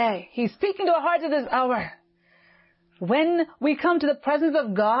today. He's speaking to our heart at this hour. When we come to the presence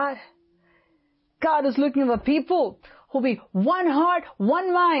of God, God is looking for people who will be one heart,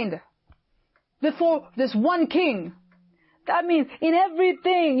 one mind before this one King. That means in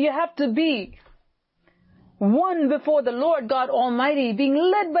everything you have to be one before the Lord God Almighty, being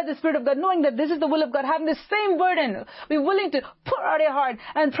led by the Spirit of God, knowing that this is the will of God, having the same burden, be willing to pour out your heart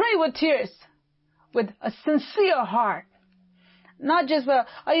and pray with tears, with a sincere heart. Not just, can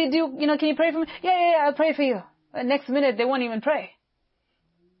you pray for me? Yeah, I'll pray for you. Next minute, they won't even pray.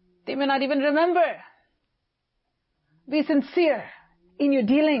 They may not even remember. Be sincere in your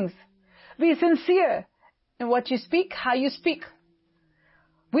dealings. Be sincere in what you speak, how you speak.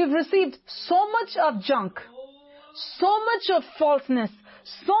 We've received so much of junk, so much of falseness,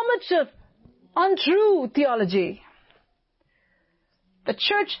 so much of untrue theology. The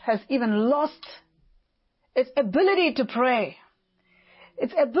church has even lost its ability to pray,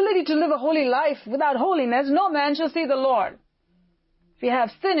 its ability to live a holy life. Without holiness, no man shall see the Lord. If you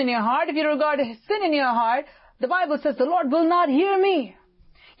have sin in your heart, if you regard sin in your heart, the Bible says the Lord will not hear me.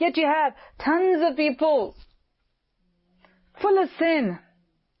 Yet you have tons of people full of sin.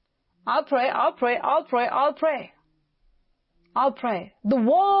 I'll pray, I'll pray, I'll pray, I'll pray. I'll pray. The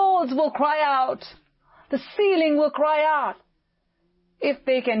walls will cry out. The ceiling will cry out. If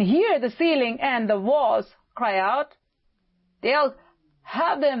they can hear the ceiling and the walls cry out, they'll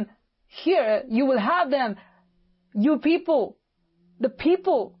have them hear. You will have them, you people, the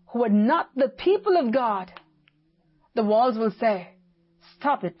people who are not the people of God. The walls will say,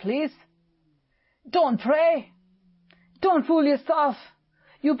 stop it, please. Don't pray. Don't fool yourself.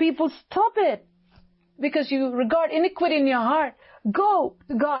 You people, stop it. Because you regard iniquity in your heart. Go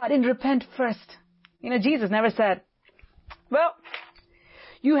to God and repent first. Jesus never said, well,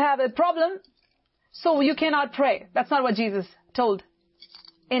 you have a problem, so you cannot pray. That's not what Jesus told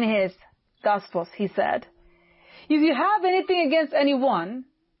in his Gospels. He said, if you have anything against anyone,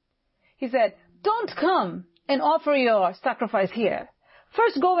 he said, don't come and offer your sacrifice here.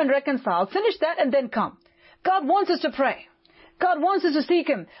 First go and reconcile. Finish that and then come. God wants us to pray. God wants us to seek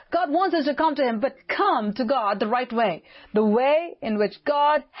Him. God wants us to come to Him, but come to God the right way. The way in which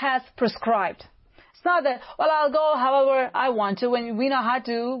God has prescribed. It's not that, well, I'll go however I want to, when we know how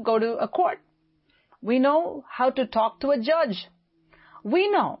to go to a court. We know how to talk to a judge. We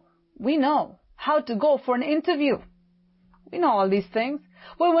know how to go for an interview. We know all these things.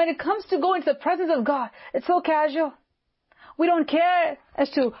 But when it comes to going to the presence of God, it's so casual. We don't care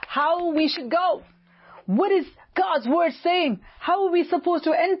as to how we should go. What is God's word saying? How are we supposed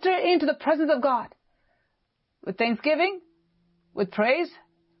to enter into the presence of God? With thanksgiving, with praise,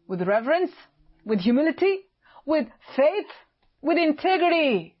 with reverence, with humility, with faith, with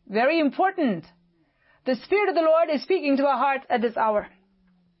integrity. Very important. The Spirit of the Lord is speaking to our hearts at this hour.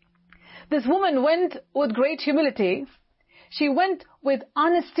 This woman went with great humility. She went with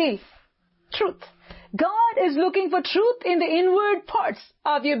honesty, truth. God is looking for truth in the inward parts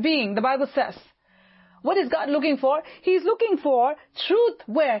of your being, the Bible says. What is God looking for? He's looking for truth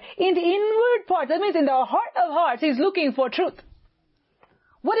where? In the inward parts. That means in the heart of hearts, He's looking for truth.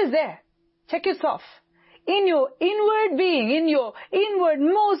 What is there? Check yourself. In your inward being, in your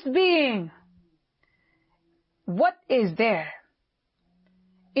inwardmost being, what is there?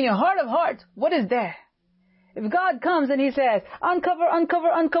 In your heart of hearts, what is there? If God comes and He says, uncover, uncover,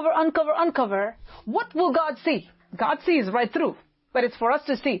 uncover, uncover, uncover, what will God see? God sees right through. But it's for us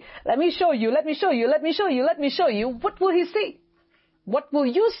to see. Let me show you, let me show you, let me show you, let me show you. What will He see? What will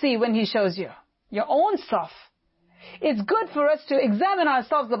you see when He shows you? Your own stuff. It's good for us to examine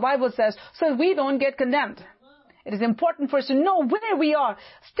ourselves, the Bible says, so we don't get condemned. It is important for us to know where we are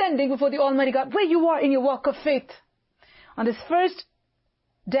standing before the Almighty God, where you are in your walk of faith. On this first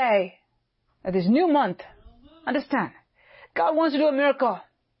day of this new month, understand, God wants to do a miracle.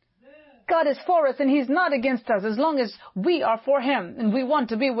 God is for us and He's not against us as long as we are for Him and we want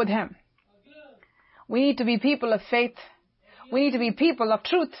to be with Him. We need to be people of faith. We need to be people of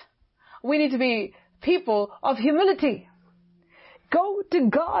truth. We need to be people of humility. Go to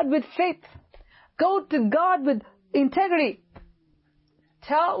God with faith. Go to God with integrity.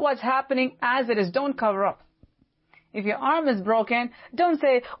 Tell what's happening as it is. Don't cover up. If your arm is broken, don't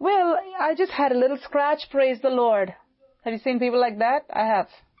say, well, I just had a little scratch, praise the Lord. Have you seen people like that? I have.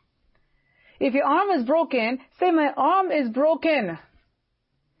 If your arm is broken, say, my arm is broken.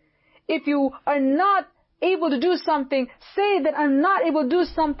 If you are not able to do something, say that I'm not able to do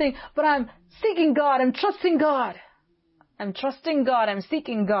something, but I'm seeking God, I'm trusting God. I'm trusting God, I'm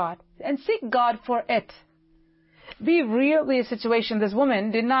seeking God. And seek God for it. Be real with your situation. This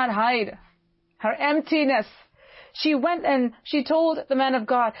woman did not hide her emptiness. She went and she told the man of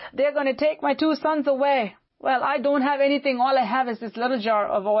God, they're going to take my 2 sons away. Well, I don't have anything. All I have is this little jar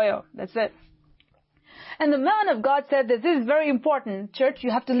of oil. That's it. And the man of God said, this is very important, church.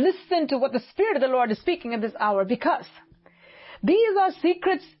 You have to listen to what the Spirit of the Lord is speaking at this hour, because these are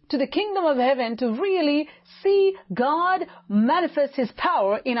secrets to the kingdom of heaven to really see God manifest His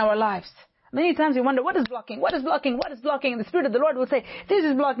power in our lives. Many times we wonder, what is blocking? What is blocking? What is blocking? And the Spirit of the Lord will say, this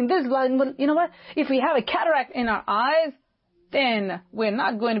is blocking, this is blocking. But you know what? If we have a cataract in our eyes, then we're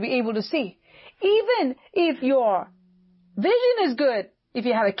not going to be able to see. Even if your vision is good, if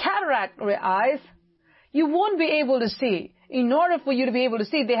you have a cataract or eyes, you won't be able to see. In order for you to be able to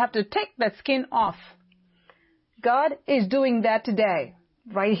see, they have to take that skin off. God is doing that today,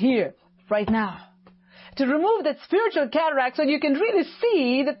 right here, right now, to remove that spiritual cataract so you can really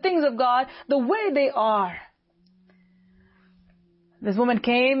see the things of God the way they are. This woman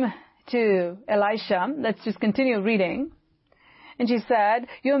came to Elisha. Let's just continue reading. And she said,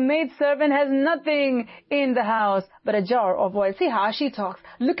 your maidservant has nothing in the house but a jar of oil. See how she talks.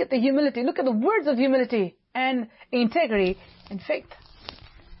 Look at the humility. Look at the words of humility and integrity and faith.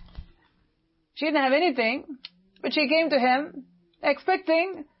 She didn't have anything, but she came to him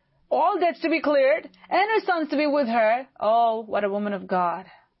expecting all debts to be cleared and her sons to be with her. Oh, what a woman of God.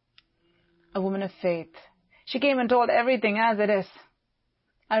 A woman of faith. She came and told everything as it is.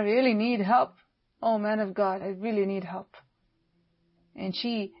 I really need help. Oh, man of God, I really need help. And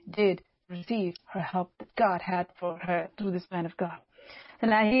she did receive her help that God had for her through this man of God.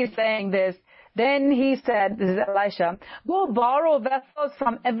 And now he's saying this. Then he said, this is Elisha, go borrow vessels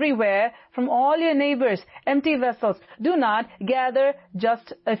from everywhere, from all your neighbors, empty vessels. Do not gather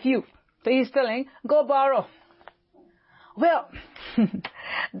just a few. So he's telling, go borrow. Well,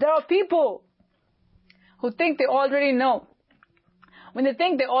 there are people who think they already know. When they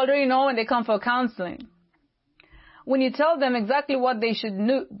think they already know and they come for counseling, when you tell them exactly what they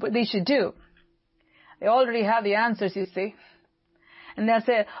should do, they already have the answers, you see. And they'll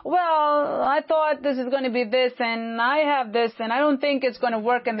say, well, I thought this is going to be this, and I have this, and I don't think it's going to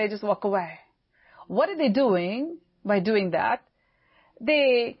work, and they just walk away. What are they doing by doing that?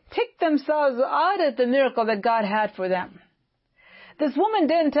 They take themselves out of the miracle that God had for them. This woman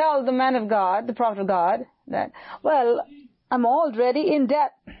didn't tell the man of God, the prophet of God, that, well, I'm already in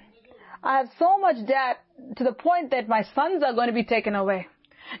debt. I have so much debt to the point that my sons are going to be taken away.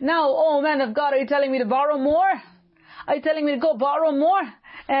 Now, oh man of God, are you telling me to borrow more? Are you telling me to go borrow more?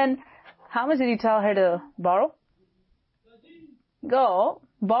 And how much did he tell her to borrow? Go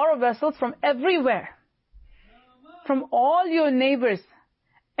borrow vessels from everywhere. From all your neighbors.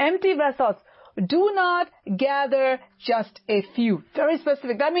 Empty vessels. Do not gather just a few. Very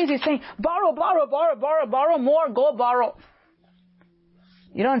specific. That means he's saying, borrow more, go borrow.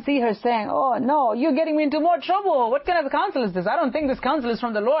 You don't see her saying, oh no, you're getting me into more trouble. What kind of a counsel is this? I don't think this counsel is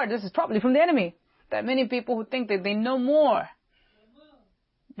from the Lord. This is probably from the enemy. There are many people who think that they know more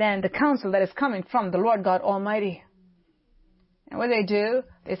than the counsel that is coming from the Lord God Almighty. And what do?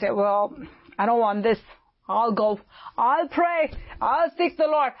 They say, well, I don't want this. I'll go. I'll pray. I'll seek the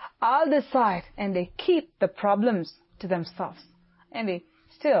Lord. I'll decide. And they keep the problems to themselves. And they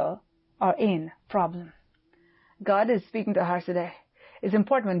still are in problem. God is speaking to us today. It's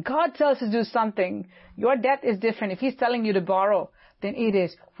important. When God tells us to do something, your debt is different. If He's telling you to borrow, then it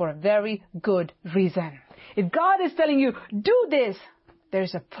is for a very good reason. If God is telling you, do this,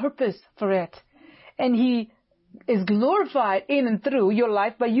 there's a purpose for it. And He is glorified in and through your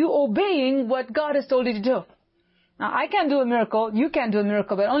life by you obeying what God has told you to do. Now, I can't do a miracle. You can't do a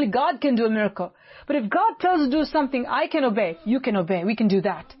miracle, but only God can do a miracle. But if God tells us to do something, I can obey. You can obey. We can do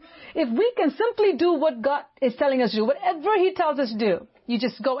that. If we can simply do what God is telling us to do, whatever He tells us to do, you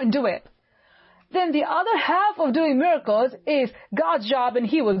just go and do it. Then the other half of doing miracles is God's job, and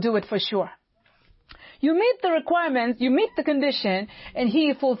He will do it for sure. You meet the requirements, you meet the condition, and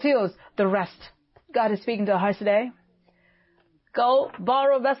He fulfills the rest. God is speaking to our hearts today. Go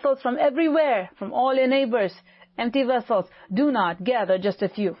borrow vessels from everywhere, from all your neighbors, empty vessels. Do not gather just a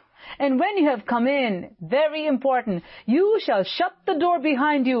few. And when you have come in, very important, you shall shut the door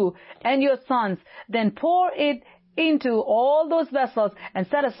behind you and your sons, then pour it into all those vessels and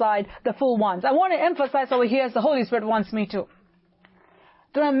set aside the full ones. I want to emphasize over here, as the Holy Spirit wants me to.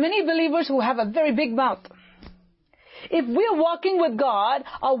 There are many believers who have a very big mouth. If we are walking with God,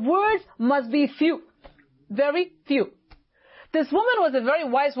 our words must be few. Very few. This woman was a very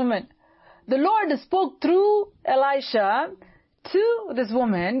wise woman. The Lord spoke through Elisha to this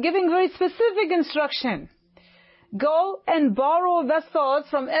woman, giving very specific instruction. Go and borrow vessels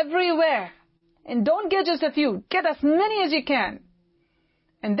from everywhere. And don't get just a few. Get as many as you can.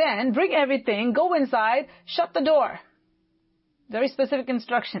 And then bring everything, go inside, shut the door. Very specific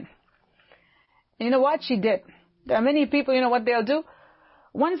instruction. And you know what? She did. There are many people, you know what they'll do?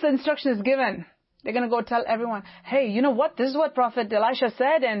 Once the instruction is given, they're going to go tell everyone, hey, you know what? This is what Prophet Elisha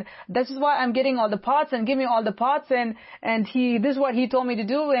said, and this is why I'm getting all the pots, and give me all the pots, and this is what he told me to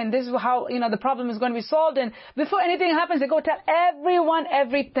do, and this is how, the problem is going to be solved. And before anything happens, they go tell everyone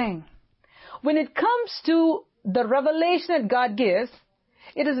everything. When it comes to the revelation that God gives,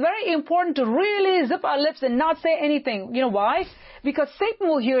 it is very important to really zip our lips and not say anything. You know why? Because Satan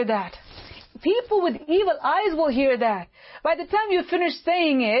will hear that. people with evil eyes will hear that. By the time you finish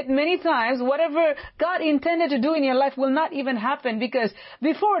saying it, many times, whatever God intended to do in your life will not even happen, because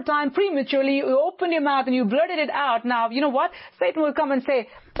before time, prematurely, you opened your mouth and you blurted it out. Now, you know what? Satan will come and say,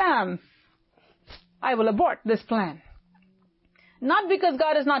 bam, I will abort this plan. Not because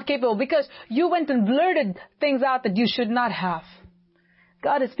God is not capable, because you went and blurted things out that you should not have.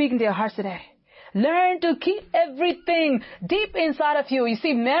 God is speaking to your hearts today. Learn to keep everything deep inside of you. You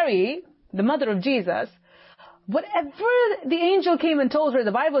see, Mary, the mother of Jesus, whatever the angel came and told her,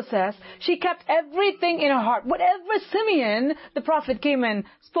 the Bible says, she kept everything in her heart. Whatever Simeon, the prophet, came and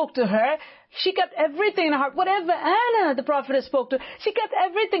spoke to her, she kept everything in her heart. Whatever Anna, the prophetess, spoke to her, she kept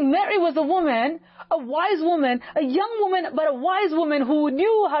everything. Mary was a woman, a wise woman, a young woman, but a wise woman who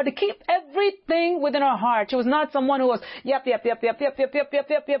knew how to keep everything within her heart. She was not someone who was, yep. There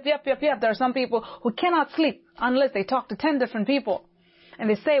are some people who cannot sleep unless they talk to 10 different people. And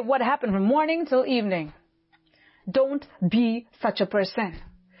they say what happened from morning till evening. Don't be such a person.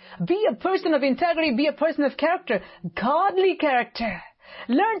 Be a person of integrity. Be a person of character. Godly character.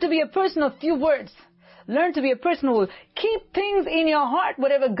 Learn to be a person of few words. Learn to be a person who will keep things in your heart,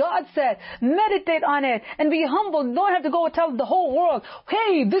 whatever God said. Meditate on it and be humble. Don't have to go tell the whole world,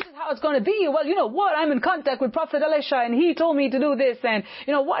 hey, this is how it's going to be. Well, you know what? I'm in contact with Prophet Elisha and he told me to do this. And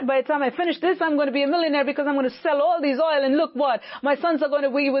you know what? By the time I finish this, I'm going to be a millionaire because I'm going to sell all these oil. And look what? My sons are going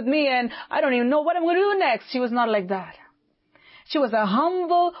to be with me and I don't even know what I'm going to do next. She was not like that. She was a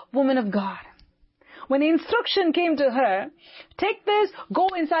humble woman of God. When the instruction came to her, take this, go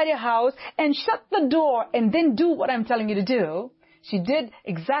inside your house and shut the door and then do what I'm telling you to do. She did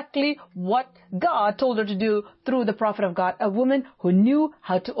exactly what God told her to do through the prophet of God, a woman who knew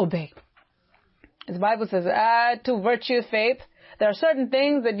how to obey. As the Bible says, add to virtue faith. There are certain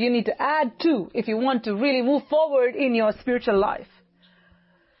things that you need to add to if you want to really move forward in your spiritual life.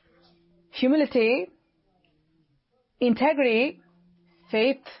 Humility, integrity,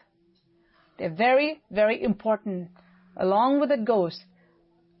 faith, they're very, very important. Along with it goes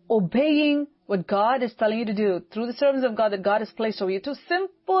obeying what God is telling you to do through the servants of God that God has placed over you. 2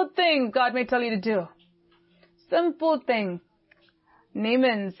 simple things God may tell you to do. Simple thing.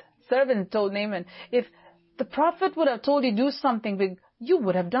 Naaman's servant told Naaman, if the prophet would have told you to do something big, you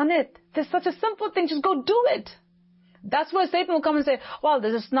would have done it. There's such a simple thing. Just go do it. That's where Satan will come and say, well,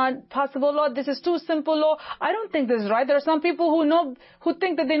 this is not possible, Lord. This is too simple, Lord. I don't think this is right. There are some people who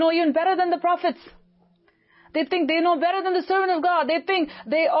think that they know even better than the prophets. They think they know better than the servant of God. They think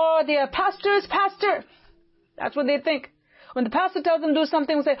they are their pastor's pastor. That's what they think. When the pastor tells them to do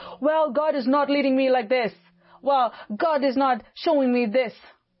something, they say, well, God is not leading me like this. Well, God is not showing me this.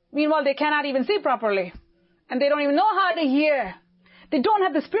 Meanwhile, they cannot even see properly. And they don't even know how to hear. They don't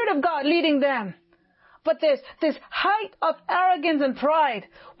have the Spirit of God leading them. But there's this height of arrogance and pride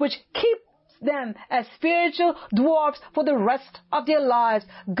which keeps them as spiritual dwarfs for the rest of their lives.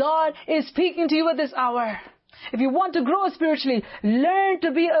 God is speaking to you at this hour. If you want to grow spiritually, learn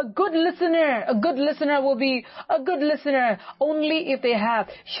to be a good listener. A good listener will be a good listener only if they have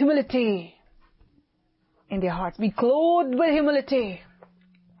humility in their hearts. Be clothed with humility.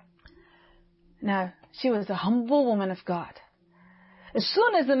 Now, she was a humble woman of God. As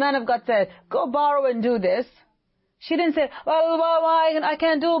soon as the man of God said, go borrow and do this, she didn't say, well, I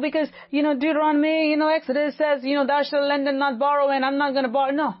can't do because, Deuteronomy, Exodus says, thou shalt lend and not borrow and I'm not going to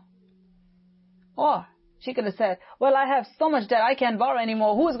borrow. No. Or she could have said, well, I have so much debt I can't borrow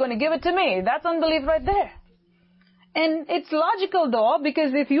anymore. Who is going to give it to me? That's unbelief right there. And it's logical though,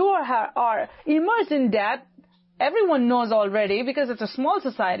 because if you are immersed in debt, everyone knows already because it's a small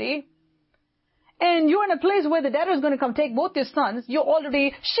society. And you're in a place where the debtor is going to come take both your sons. You're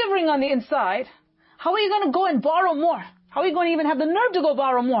already shivering on the inside. How are you going to go and borrow more? How are you going to even have the nerve to go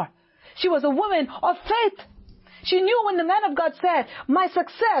borrow more? She was a woman of faith. She knew when the man of God said, my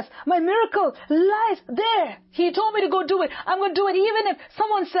success, my miracle lies there. He told me to go do it. I'm going to do it even if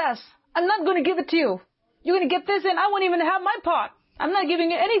someone says, I'm not going to give it to you. You're going to get this and I won't even have my part. I'm not giving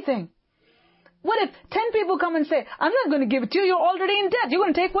you anything. What if 10 people come and say, I'm not going to give it to you. You're already in debt. You're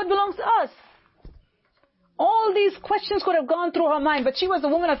going to take what belongs to us. All these questions could have gone through her mind, but she was a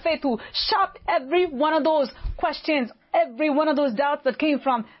woman of faith who shot every one of those questions, every one of those doubts that came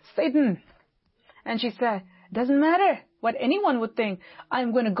from Satan. And she said, doesn't matter what anyone would think.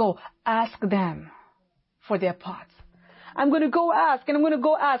 I'm going to go ask them for their parts. I'm going to go ask and I'm going to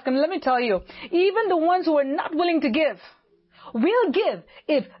go ask. And let me tell you, even the ones who are not willing to give will give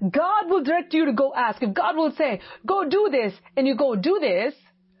if God will direct you to go ask. If God will say, go do this, and you go do this,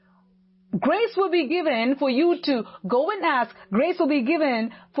 grace will be given for you to go and ask. Grace will be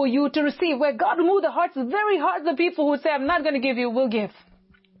given for you to receive. Where God will move the hearts, the very hearts of people who say, I'm not going to give you, will give.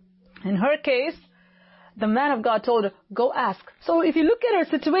 In her case, the man of God told her, go ask. So if you look at her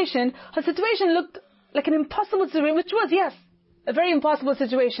situation looked like an impossible situation, which was, yes, a very impossible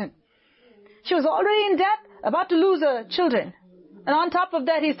situation. She was already in debt, about to lose her children. And on top of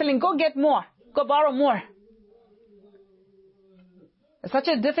that, he's telling, go get more, go borrow more. It's such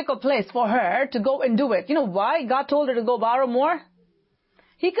a difficult place for her to go and do it. You know why God told her to go borrow more?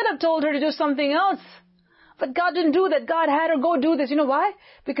 He could have told her to do something else. But God didn't do that. God had her go do this. You know why?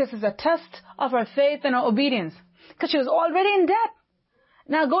 Because it's a test of her faith and her obedience. Because she was already in debt.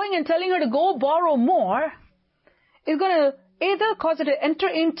 Now going and telling her to go borrow more is going to either cause her to enter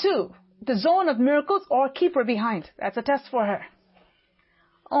into the zone of miracles or keep her behind. That's a test for her.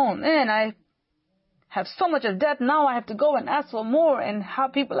 Oh man, I have so much of debt. Now I have to go and ask for more, and how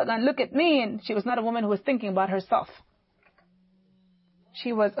people are going to look at me. And she was not a woman who was thinking about herself.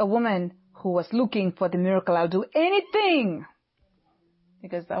 She was a woman who was looking for the miracle. I'll do anything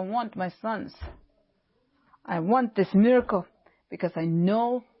because I want my sons. I want this miracle because I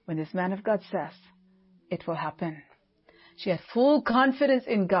know when this man of God says, it will happen. She had full confidence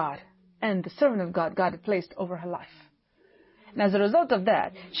in God and the servant of God God had placed over her life. And as a result of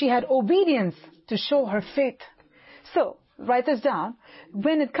that, she had obedience to show her faith. So, write this down.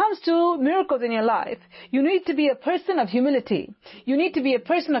 When it comes to miracles in your life, you need to be a person of humility. You need to be a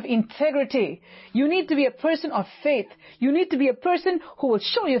person of integrity. You need to be a person of faith. You need to be a person who will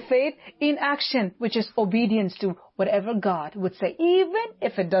show your faith in action, which is obedience to whatever God would say, even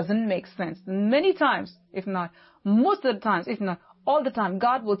if it doesn't make sense. Many times, if not most of the times, if not all the time,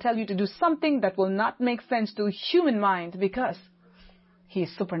 God will tell you to do something that will not make sense to human mind because He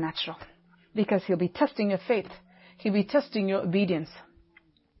is supernatural. Because He'll be testing your faith. He'll be testing your obedience.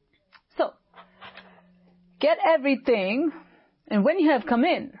 So, get everything, and when you have come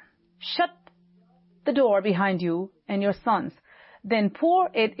in, shut the door behind you and your sons. Then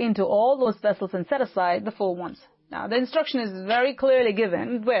pour it into all those vessels and set aside the full ones. Now, the instruction is very clearly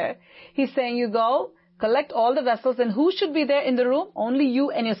given where He's saying you go, collect all the vessels, and who should be there in the room? Only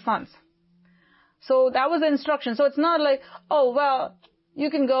you and your sons. So that was the instruction. So it's not like, oh, well, you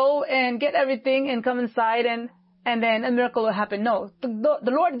can go and get everything and come inside and then a miracle will happen. No, the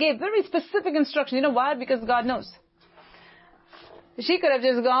Lord gave very specific instruction. You know why? Because God knows. She could have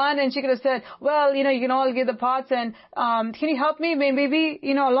just gone and she could have said, well, you can all give the pots and can you help me? Maybe,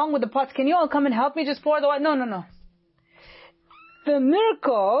 along with the pots, can you all come and help me just pour the water? No. The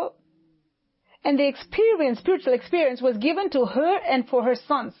miracle and the spiritual experience was given to her and for her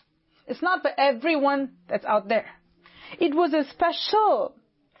sons. It's not for everyone that's out there. It was a special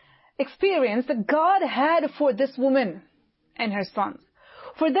experience that God had for this woman and her sons.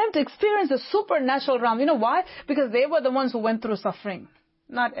 For them to experience the supernatural realm. You know why? Because they were the ones who went through suffering.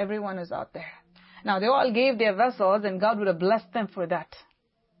 Not everyone is out there. Now, they all gave their vessels and God would have blessed them for that.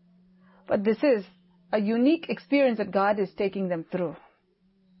 But this is a unique experience that God is taking them through.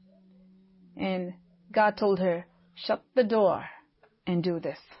 And God told her, shut the door and do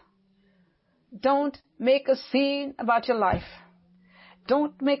this. Don't make a scene about your life.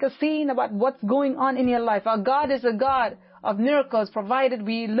 Don't make a scene about what's going on in your life. Our God is a God of miracles, provided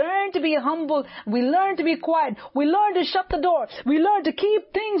we learn to be humble, we learn to be quiet, we learn to shut the door, we learn to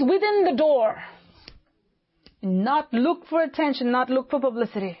keep things within the door. Not look for attention, not look for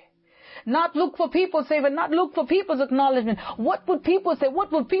publicity. Not look for people's favor, not look for people's acknowledgement. What would people say?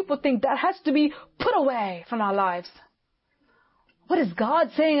 What would people think? That has to be put away from our lives. What is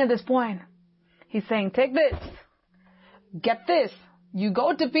God saying at this point? He's saying, take this. Get this. You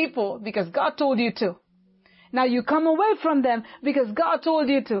go to people because God told you to. Now you come away from them because God told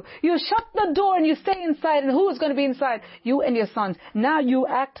you to. You shut the door and you stay inside. And who is going to be inside? You and your sons. Now you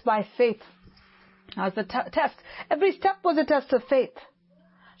act by faith. Now it's a test. Every step was a test of faith.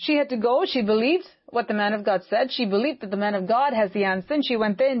 She had to go. She believed what the man of God said. She believed that the man of God has the answer. And she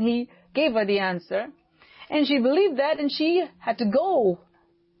went there and he gave her the answer. And she believed that and she had to go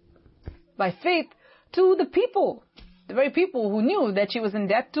by faith to the people. The very people who knew that she was in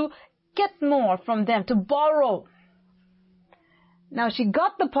debt, to get more from them, to borrow. Now she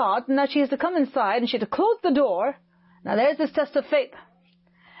got the pot. Now she has to come inside and she had to close the door. Now there's this test of faith.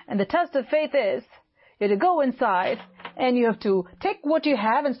 And the test of faith is you have to go inside and you have to take what you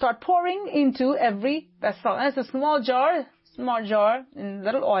have and start pouring into every vessel. And it's a small jar in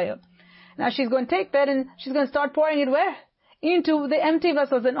little oil. Now she's going to take that and she's going to start pouring it where? Into the empty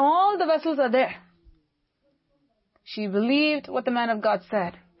vessels, and all the vessels are there. She believed what the man of God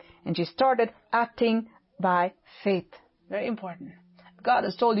said, and she started acting by faith. Very important. If God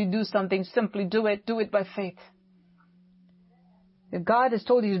has told you to do something, simply do it. Do it by faith. If God has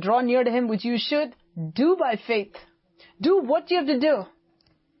told you to draw near to Him, which you should, do by faith. Do what you have to do.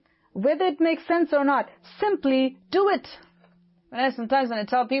 Whether it makes sense or not, simply do it. And sometimes when I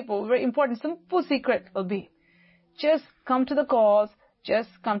tell people, very important, simple secret will be, just come to the calls, just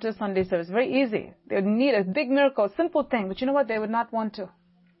come to the Sunday service. Very easy. They would need a big miracle, simple thing, but you know what? They would not want to.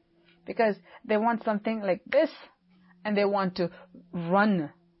 Because they want something like this, and they want to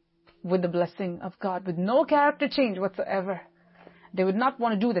run with the blessing of God, with no character change whatsoever. They would not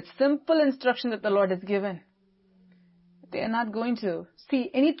want to do that simple instruction that the Lord has given. They are not going to see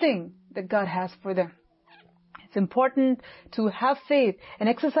anything that God has for them. It's important to have faith and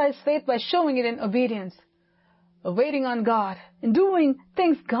exercise faith by showing it in obedience. Waiting on God and doing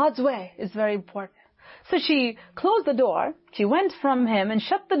things God's way is very important. So she closed the door. She went from him and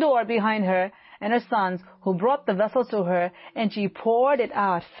shut the door behind her and her sons who brought the vessels to her, and she poured it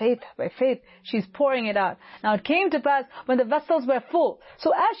out. Faith by faith, she's pouring it out. Now it came to pass when the vessels were full.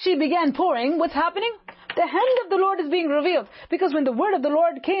 So as she began pouring, what's happening? The hand of the Lord is being revealed. Because when the word of the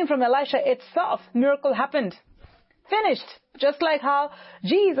Lord came from Elisha itself, miracle happened. Finished. Just like how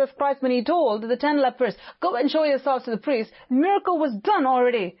Jesus Christ, when he told the 10 lepers, go and show yourselves to the priest, miracle was done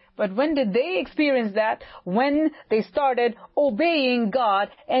already. But when did they experience that? When they started obeying God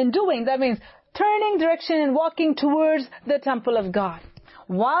and doing. That means turning direction and walking towards the temple of God.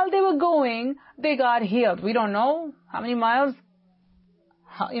 While they were going, they got healed. We don't know how many miles,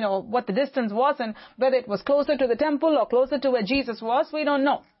 what the distance was, and whether it was closer to the temple or closer to where Jesus was. We don't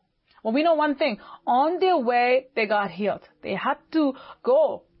know. Well, we know one thing. On their way, they got healed. They had to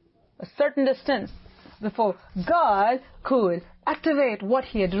go a certain distance before God could activate what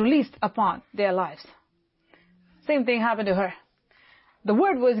he had released upon their lives. Same thing happened to her. The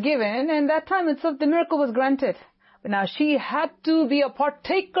word was given, and that time itself the miracle was granted. But now she had to be a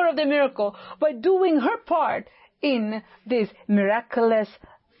partaker of the miracle by doing her part in this miraculous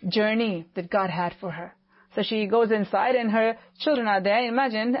journey that God had for her. So she goes inside and her children are there.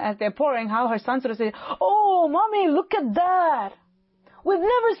 Imagine as they're pouring how her sons would say, oh, mommy, look at that. We've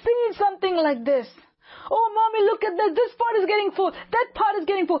never seen something like this. Oh, mommy, look at that. This part is getting full. That part is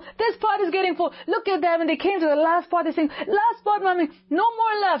getting full. This part is getting full. Look at that. When they came to the last part, they're saying, last part, mommy, no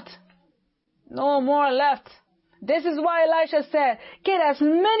more left. No more left. This is why Elisha said, get as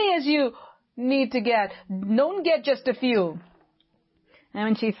many as you need to get. Don't get just a few. And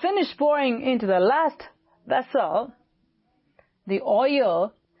when she finished pouring into the last vessel, the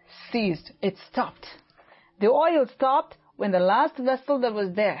oil ceased. It stopped. The oil stopped when the last vessel that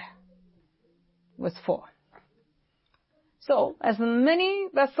was there was full. So, as many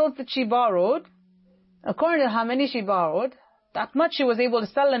vessels that she borrowed, according to how many she borrowed, that much she was able to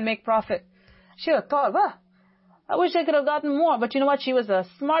sell and make profit. She had thought, well, I wish I could have gotten more. But you know what? She was a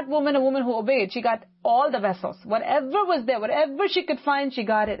smart woman, a woman who obeyed. She got all the vessels. Whatever was there, whatever she could find, she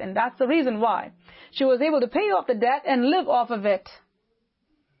got it. And that's the reason why she was able to pay off the debt and live off of it.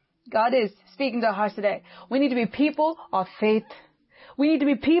 God is speaking to our hearts today. We need to be people of faith. We need to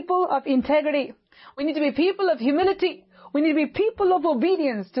be people of integrity. We need to be people of humility. We need to be people of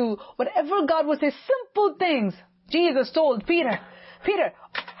obedience to whatever God would say. Simple things. Jesus told Peter, Peter,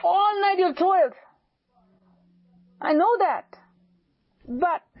 all night you've toiled. I know that.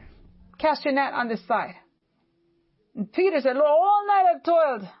 But cast your net on this side. And Peter said, Lord, all night I've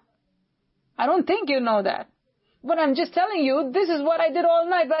toiled. I don't think you know that. But I'm just telling you, this is what I did all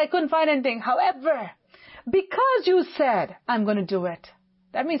night, but I couldn't find anything. However, because you said, I'm going to do it.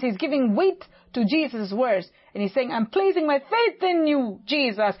 That means he's giving weight to Jesus' words. And he's saying, I'm placing my faith in you,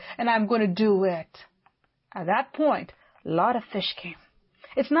 Jesus, and I'm going to do it. At that point, a lot of fish came.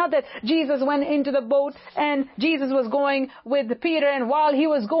 It's not that Jesus went into the boat and Jesus was going with Peter, and while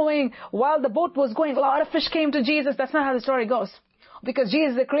the boat was going, a lot of fish came to Jesus. That's not how the story goes. Because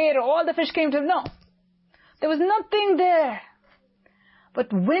Jesus, the creator, all the fish came to him. No. There was nothing there.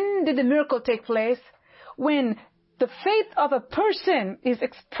 But when did the miracle take place? When the faith of a person is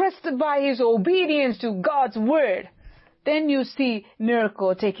expressed by his obedience to God's word, then you see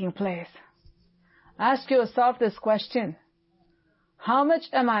miracle taking place. Ask yourself this question. How much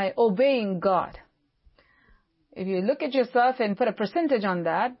am I obeying God? If you look at yourself and put a percentage on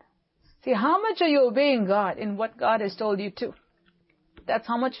that, see how much are you obeying God in what God has told you to. That's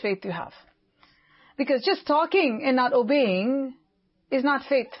how much faith you have. Because just talking and not obeying is not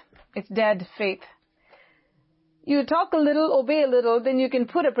faith. It's dead faith. You talk a little, obey a little, then you can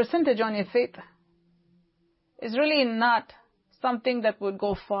put a percentage on your faith. It's really not something that would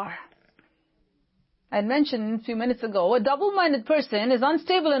go far. I mentioned a few minutes ago, a double-minded person is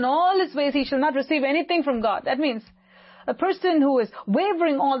unstable in all his ways. He shall not receive anything from God. That means a person who is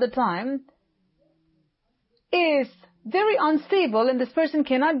wavering all the time is very unstable, and this person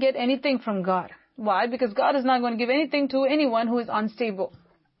cannot get anything from God. Why? Because God is not going to give anything to anyone who is unstable.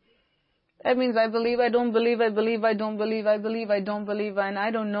 That means I believe, I don't believe, I believe, I don't believe, I believe, I don't believe, and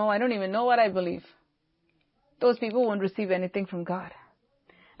I don't know, I don't even know what I believe. Those people won't receive anything from God.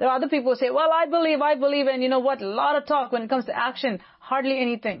 There are other people who say, well, I believe, and you know what? A lot of talk. When it comes to action, hardly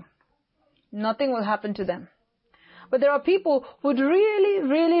anything. Nothing will happen to them. But there are people who would really,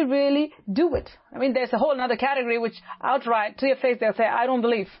 really, really do it. I mean, there's a whole other category which outright, to your face, they'll say, I don't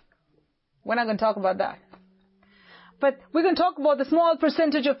believe. We're not going to talk about that. But we're going to talk about the small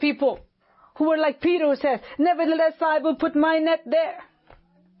percentage of people who were like Peter, who says, nevertheless, I will put my net there.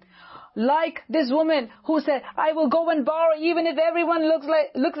 Like this woman who said, I will go and borrow even if everyone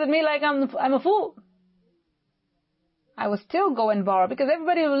looks at me like I'm a fool. I will still go and borrow because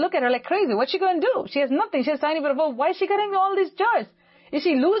everybody will look at her like crazy. What's she going to do? She has nothing. She has tiny bit of hope. Why is she getting all these jars? Is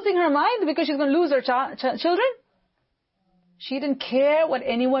she losing her mind because she's going to lose her children? She didn't care what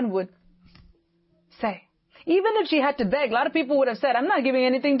anyone would say. Even if she had to beg, a lot of people would have said, I'm not giving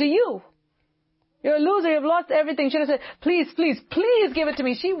anything to you. You're a loser. You've lost everything. She would have said, please, please, please give it to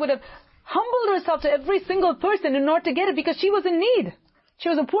me. She would have humbled herself to every single person in order to get it because she was in need. She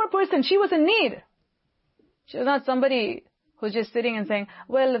was a poor person. She was in need. She was not somebody who's just sitting and saying,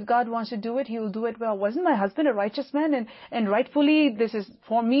 well, if God wants to do it, He will do it. Well, wasn't my husband a righteous man? And rightfully, this is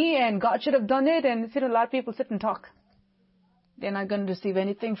for me and God should have done it. And a lot of people sit and talk. They're not going to receive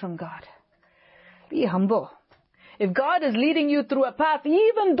anything from God. Be humble. If God is leading you through a path,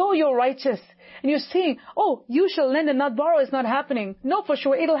 even though you're righteous, and you're seeing, oh, you shall lend and not borrow, is not happening. No, for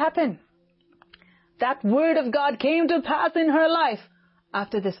sure, it'll happen. That word of God came to pass in her life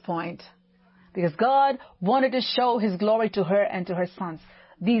after this point. Because God wanted to show His glory to her and to her sons.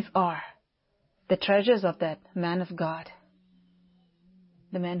 These are the treasures of that man of God.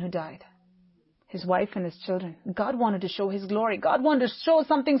 The man who died. His wife and his children. God wanted to show His glory. God wanted to show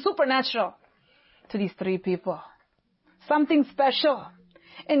something supernatural to these three people. Something special.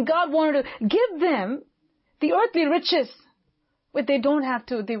 And God wanted to give them the earthly riches, but they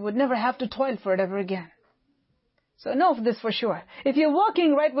would never have to toil for it ever again. So know this for sure. If you're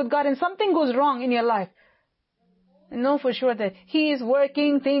walking right with God and something goes wrong in your life, know for sure that He is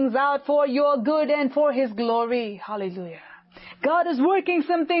working things out for your good and for His glory. Hallelujah. God is working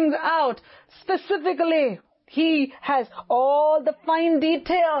some things out specifically. He has all the fine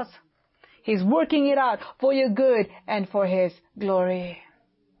details. He's working it out for your good and for His glory.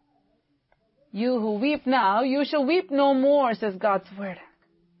 You who weep now, you shall weep no more, says God's word.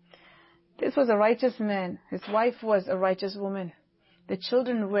 This was a righteous man. His wife was a righteous woman. The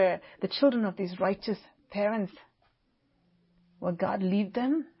children were the children of these righteous parents. Will God leave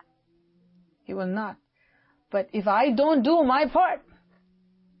them? He will not. But if I don't do my part,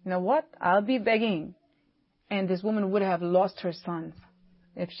 you know what? I'll be begging. And this woman would have lost her sons.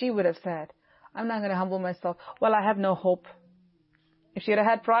 If she would have said, I'm not going to humble myself. Well, I have no hope. If she had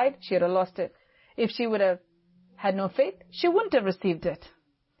had pride, she would have lost it. If she would have had no faith, she wouldn't have received it.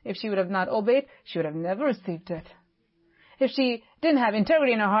 If she would have not obeyed, she would have never received it. If she didn't have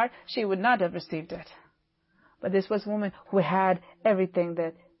integrity in her heart, she would not have received it. But this was a woman who had everything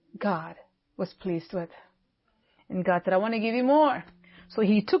that God was pleased with. And God said, I want to give you more. So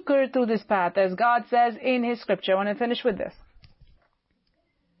He took her through this path, as God says in His scripture. I want to finish with this.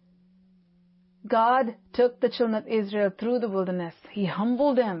 God took the children of Israel through the wilderness. He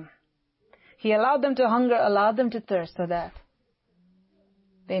humbled them. He allowed them to hunger, allowed them to thirst, so that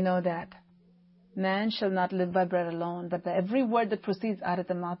they know that man shall not live by bread alone, but by every word that proceeds out of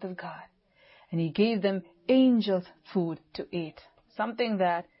the mouth of God. And He gave them angels' food to eat. Something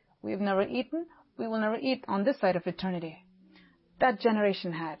that we've never eaten, we will never eat on this side of eternity. That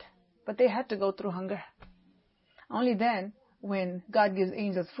generation had. But they had to go through hunger. Only then, when God gives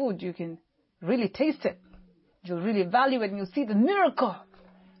angels food, you can really taste it. You'll really value it and you'll see the miracle.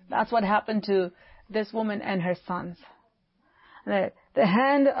 That's what happened to this woman and her sons. The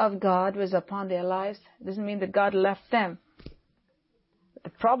hand of God was upon their lives. It doesn't mean that God left them. But the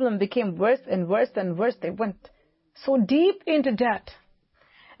problem became worse and worse and worse. They went so deep into debt.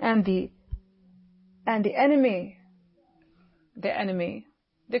 And the enemy,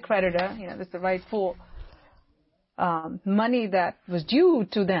 the creditor, that's the rightful money that was due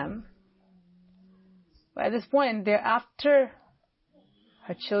to them. But at this point, they're after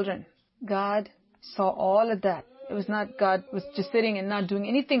her children. God saw all of that. It was not God was just sitting and not doing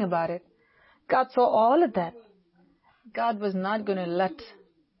anything about it. God saw all of that. God was not going to let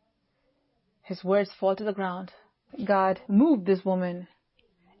His words fall to the ground. God moved this woman,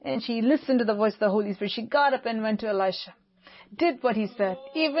 and she listened to the voice of the Holy Spirit. She got up and went to Elisha, did what he said,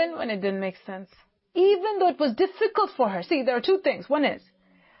 even when it didn't make sense. Even though it was difficult for her. See, there are two things. One is,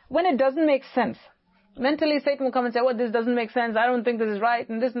 when it doesn't make sense, mentally Satan will come and say, well, this doesn't make sense. I don't think this is right,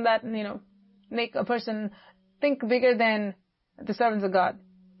 and this and that, and make a person think bigger than the servants of God.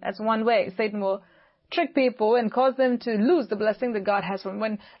 That's one way Satan will trick people and cause them to lose the blessing that God has for them.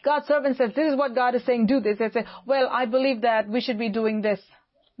 When God's servant says, this is what God is saying, do this, they say, well, I believe that we should be doing this.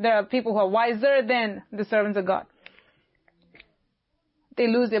 There are people who are wiser than the servants of God. They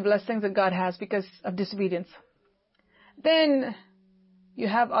lose their blessings that God has because of disobedience. Then you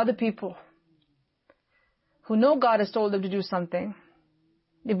have other people who know God has told them to do something.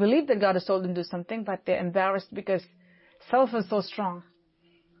 They believe that God has told them to do something, but they're embarrassed because self is so strong.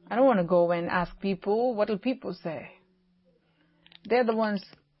 I don't want to go and ask people, what will people say? They're the ones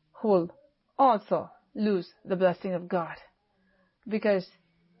who will also lose the blessing of God. Because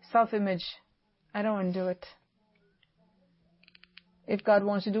self-image, I don't want to do it. If God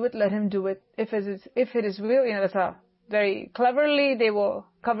wants to do it, let Him do it. If it is will, that's how very cleverly they will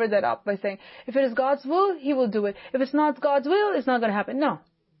cover that up by saying, if it is God's will, He will do it. If it's not God's will, it's not going to happen. No.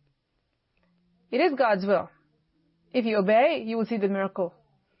 It is God's will. If you obey, you will see the miracle.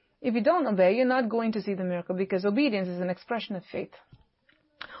 If you don't obey, you're not going to see the miracle, because obedience is an expression of faith.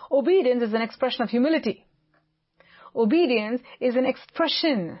 Obedience is an expression of humility. Obedience is an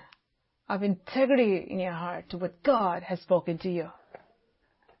expression of integrity in your heart to what God has spoken to you.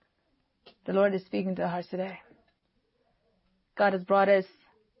 The Lord is speaking to our hearts today. God has brought us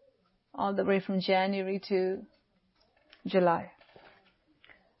all the way from January to July.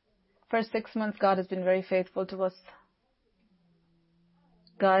 First 6 months, God has been very faithful to us.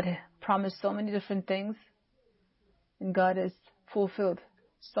 God promised so many different things, and God has fulfilled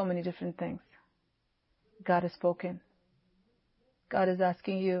so many different things. God has spoken. God is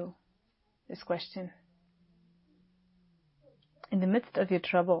asking you this question. In the midst of your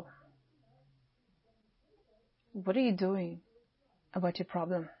trouble, what are you doing about your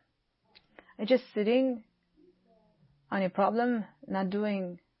problem? Are you just sitting on your problem, not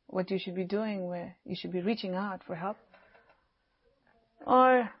doing what you should be doing, where you should be reaching out for help?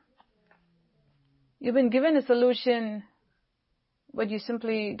 Or you've been given a solution, but you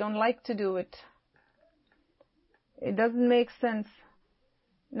simply don't like to do it. It doesn't make sense,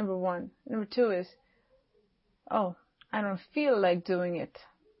 number one. Number two is, I don't feel like doing it.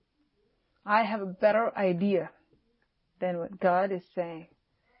 I have a better idea than what God is saying.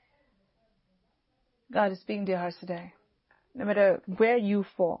 God is speaking to your hearts today. No matter where you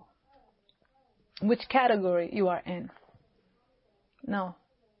fall, which category you are in. No,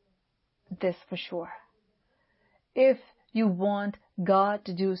 this for sure. If you want God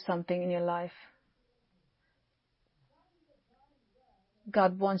to do something in your life,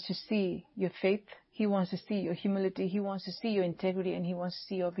 God wants to see your faith. He wants to see your humility. He wants to see your integrity, and He wants to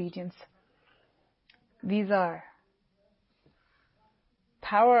see your obedience. These are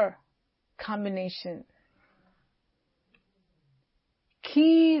power combination.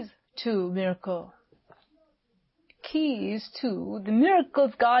 Keys to miracle. Keys to the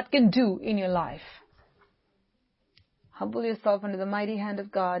miracles God can do in your life. Humble yourself under the mighty hand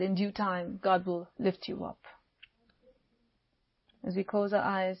of God. In due time, God will lift you up. As we close our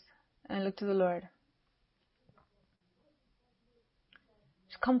eyes and look to the Lord,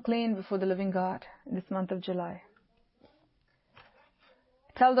 just come clean before the living God in this month of July.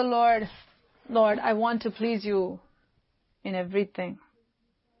 Tell the Lord, Lord, I want to please you in everything.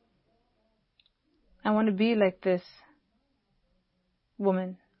 I want to be like this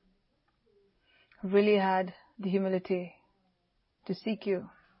woman who really had the humility to seek you.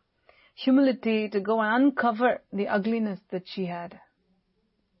 Humility to go and uncover the ugliness that she had.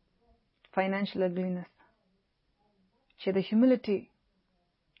 Financial ugliness. She had the humility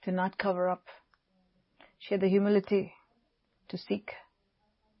to not cover up. She had the humility to seek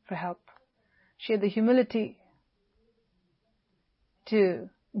for help. She had the humility to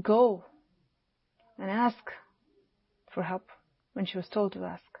go and ask for help when she was told to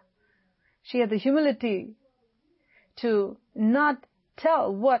ask. She had the humility to not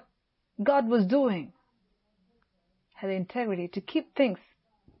tell what God was doing. Had the integrity to keep things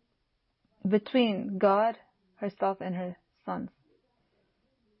between God, herself, and her sons.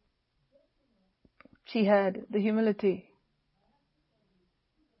 She had the humility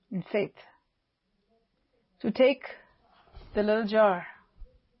and faith to take the little jar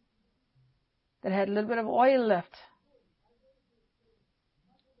that had a little bit of oil left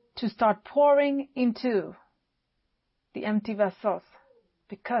to start pouring into the empty vessels,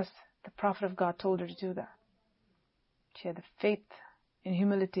 because the prophet of God told her to do that. She had the faith and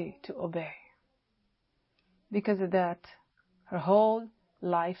humility to obey. Because of that, her whole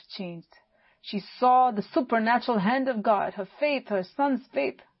life changed. She saw the supernatural hand of God. Her faith, her son's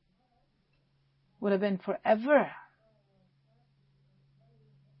faith, would have been forever.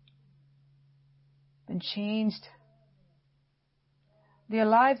 and changed. Their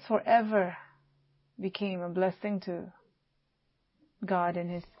lives forever became a blessing to God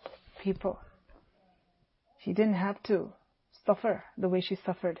and His people. She didn't have to suffer the way she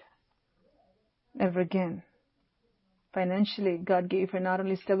suffered ever again. Financially, God gave her not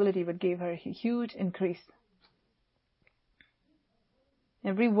only stability, but gave her a huge increase.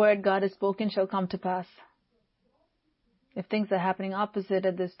 Every word God has spoken shall come to pass. If things are happening opposite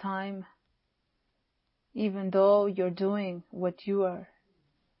at this time, even though you're doing what you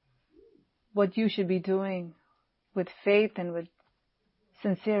should be doing with faith and with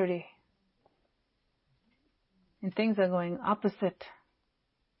sincerity, and things are going opposite,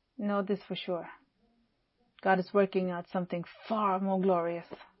 know this for sure. God is working out something far more glorious.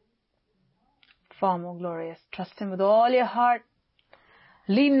 Far more glorious. Trust Him with all your heart.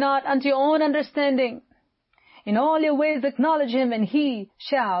 Lean not unto your own understanding. In all your ways acknowledge Him, and He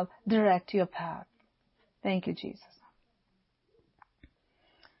shall direct your path. Thank you, Jesus.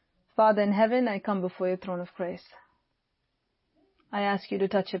 Father in heaven, I come before your throne of grace. I ask you to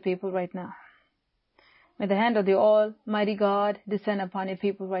touch your people right now. May the hand of the Almighty God descend upon your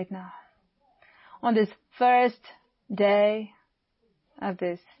people right now. On this first day of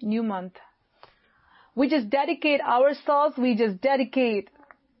this new month, we just dedicate ourselves, we just dedicate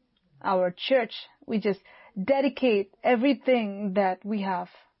our church, we just dedicate everything that we have.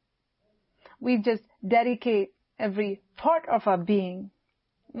 We just dedicate every part of our being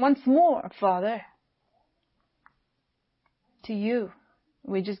once more, Father, to you.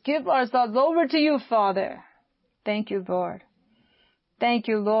 We just give ourselves over to you, Father. Thank you, Lord. Thank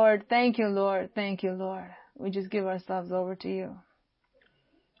you, Lord. Thank you, Lord. Thank you, Lord. We just give ourselves over to you.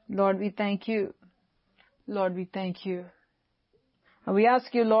 Lord, we thank you. Lord, we thank you. And we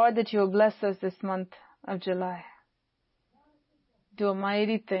ask you, Lord, that you will bless us this month of July. Do a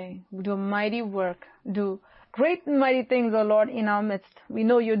mighty thing. Do a mighty work. Do great and mighty things, O Lord, in our midst. We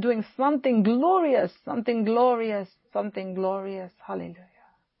know you're doing something glorious, something glorious, something glorious. Hallelujah.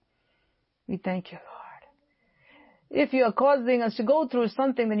 We thank you, Lord. If you are causing us to go through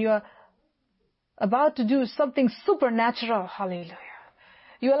something, then you are about to do something supernatural. Hallelujah.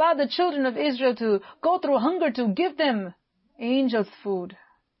 You allowed the children of Israel to go through hunger to give them angels' food,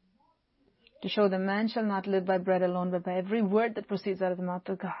 to show them man shall not live by bread alone, but by every word that proceeds out of the mouth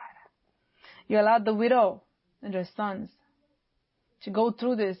of God. You allowed the widow and her sons to go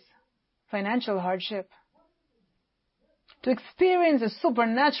through this financial hardship, to experience the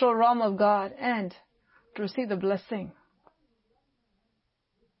supernatural realm of God and to receive the blessing,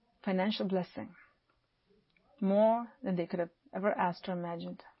 financial blessing, more than they could have ever asked or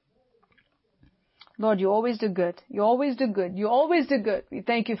imagined. Lord, you always do good. You always do good. You always do good. We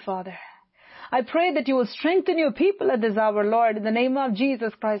thank you, Father. I pray that you will strengthen your people at this hour, Lord, in the name of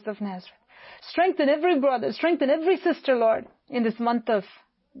Jesus Christ of Nazareth. Strengthen every brother, strengthen every sister, Lord, in this month of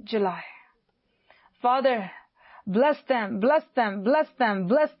July. Father, bless them, bless them, bless them,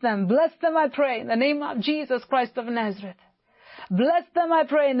 bless them, bless them, I pray, in the name of Jesus Christ of Nazareth. Bless them, I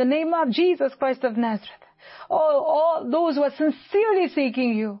pray, in the name of Jesus Christ of Nazareth. All those who are sincerely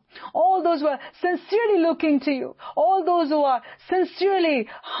seeking you, all those who are sincerely looking to you, all those who are sincerely,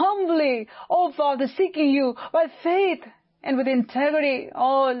 humbly, oh Father, seeking you by faith and with integrity.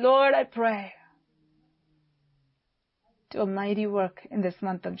 Oh Lord, I pray, do a mighty work in this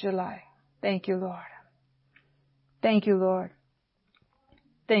month of July. Thank you, Lord. Thank you, Lord.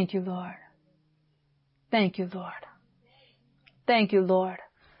 Thank you, Lord. Thank you, Lord. Thank you, Lord.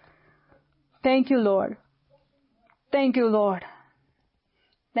 Thank you, Lord. Thank you, Lord.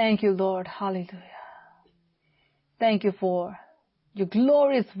 Thank you, Lord. Hallelujah. Thank you for your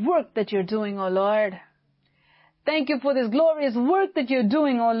glorious work that you're doing, O Lord. Thank you for this glorious work that you're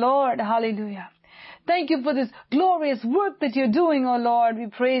doing, O Lord. Hallelujah. Thank you for this glorious work that you're doing, O Lord. We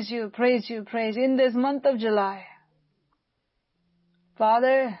praise you, praise you, praise you in this month of July.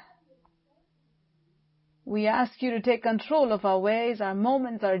 Father, we ask you to take control of our ways, our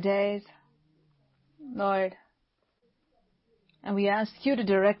moments, our days, Lord. And we ask you to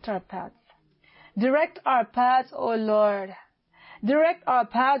direct our paths. Direct our paths, O Lord. Direct our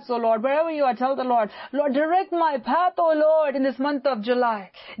paths, O Lord. Wherever you are, tell the Lord, Lord, direct my path, O Lord, in this month of July.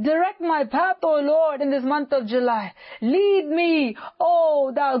 Direct my path, O Lord, in this month of July. Lead me,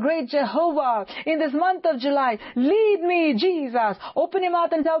 O thou great Jehovah, in this month of July. Lead me, Jesus. Open your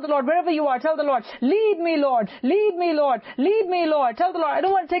mouth and tell the Lord, wherever you are, tell the Lord, lead me, Lord. Lead me, Lord. Lead me, Lord. Tell the Lord, I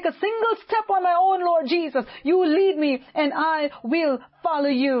don't want to take a single step on my own, Lord Jesus. You will lead me and I will follow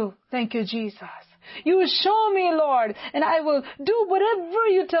you. Thank you, Jesus. You will show me, Lord, and I will do whatever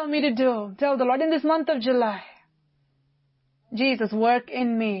you tell me to do. Tell the Lord in this month of July. Jesus, work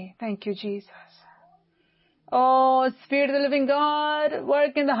in me. Thank you, Jesus. Oh, Spirit of the living God,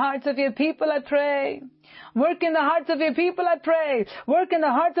 work in the hearts of your people, I pray. Work in the hearts of your people, I pray. Work in the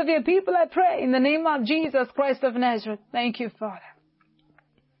hearts of your people, I pray. In the name of Jesus Christ of Nazareth. Thank you, Father.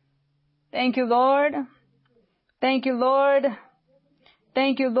 Thank you, Lord. Thank you, Lord.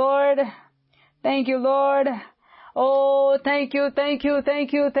 Thank you, Lord. Thank you, Lord. Oh, thank you, thank you,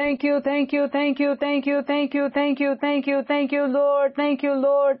 thank you, thank you, thank you, thank you, thank you, thank you, thank you, thank you, thank you, Lord, thank you,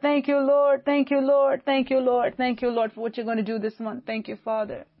 Lord, thank you, Lord, thank you, Lord, thank you, Lord, thank you, Lord, for what you're going to do this month. Thank you,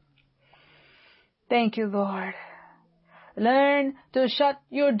 Father. Thank you, Lord. Learn to shut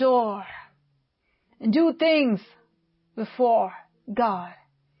your door and do things before God.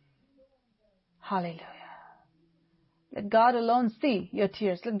 Hallelujah. Let God alone see your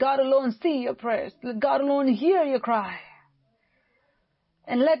tears. Let God alone see your prayers. Let God alone hear your cry.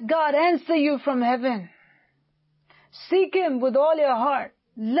 And let God answer you from heaven. Seek Him with all your heart.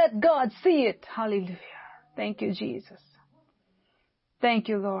 Let God see it. Hallelujah. Thank you, Jesus. Thank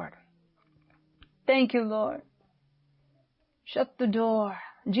you, Lord. Thank you, Lord. Shut the door.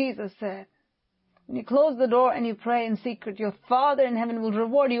 Jesus said, when you close the door and you pray in secret, your Father in heaven will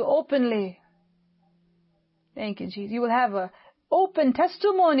reward you openly. Thank you, Jesus. You will have an open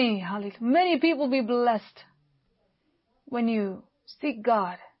testimony. Hallelujah. Many people will be blessed when you seek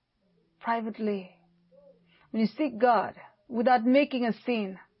God privately. When you seek God without making a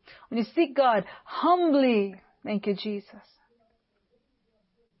scene. When you seek God humbly. Thank you, Jesus.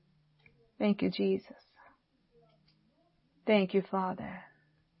 Thank you, Jesus. Thank you, Father.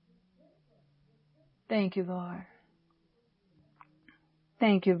 Thank you, Lord.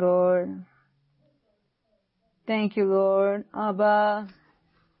 Thank you, Lord. Thank you, Lord. Abba.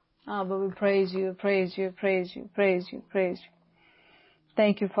 Abba, we praise you, praise you, praise you, praise you, praise you.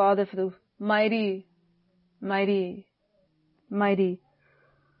 Thank you, Father, for the mighty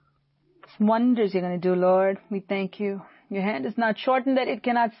wonders you're going to do, Lord. We thank you. Your hand is not shortened that it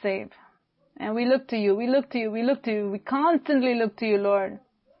cannot save. And we look to you, we look to you, we look to you. We constantly look to you, Lord.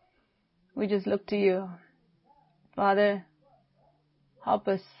 We just look to you. Father, help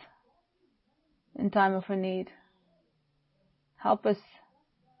us in time of our need. Help us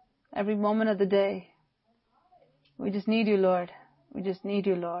every moment of the day. We just need you, Lord. We just need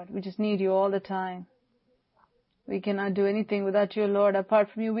you, Lord. We just need you all the time. We cannot do anything without you, Lord. Apart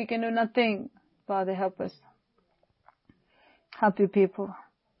from you, we can do nothing. Father, help us. Help your people.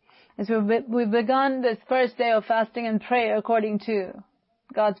 As we've begun this first day of fasting and prayer according to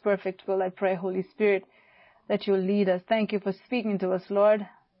God's perfect will, I pray, Holy Spirit, that you'll lead us. Thank you for speaking to us, Lord,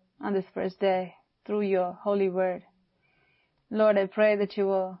 on this first day through your holy word. Lord, I pray that you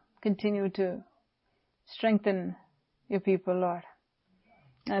will continue to strengthen your people, Lord.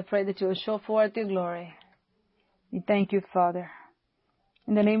 I pray that you will show forth your glory. We thank you, Father.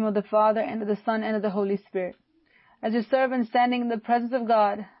 In the name of the Father, and of the Son, and of the Holy Spirit. As your servant standing in the presence of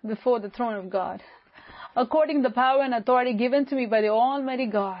God, before the throne of God, according to the power and authority given to me by the Almighty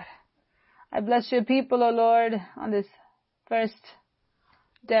God, I bless your people, O Lord, on this first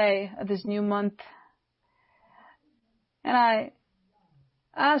day of this new month. And I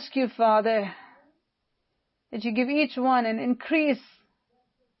ask you, Father, that you give each one an increase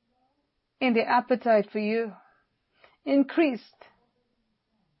in their appetite for you, increased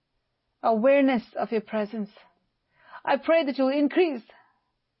awareness of your presence. I pray that you will increase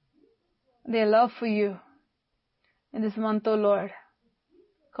their love for you in this month, O Lord.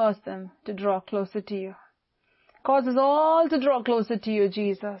 Cause them to draw closer to you. Cause us all to draw closer to you,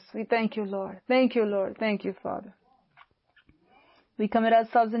 Jesus. We thank you, Lord. Thank you, Lord. Thank you, Father. We commit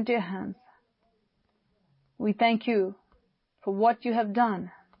ourselves into your hands. We thank you for what you have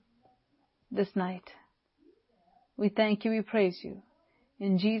done this night. We thank you, we praise you.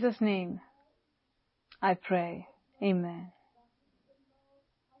 In Jesus' name, I pray. Amen.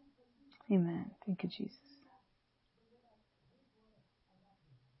 Amen. Thank you, Jesus.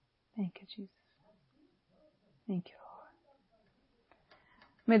 Thank you, Jesus. Thank you, Lord.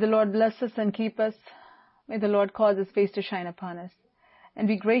 May the Lord bless us and keep us. May the Lord cause His face to shine upon us and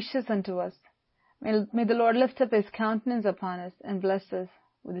be gracious unto us. May the Lord lift up His countenance upon us and bless us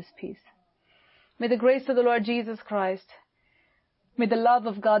with His peace. May the grace of the Lord Jesus Christ, may the love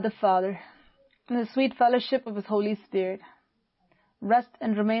of God the Father, and the sweet fellowship of His Holy Spirit rest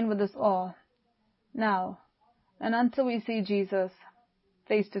and remain with us all, now and until we see Jesus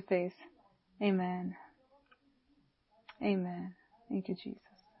face to face. Amen. Amen. Thank you, Jesus.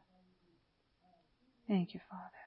 Thank you, Father.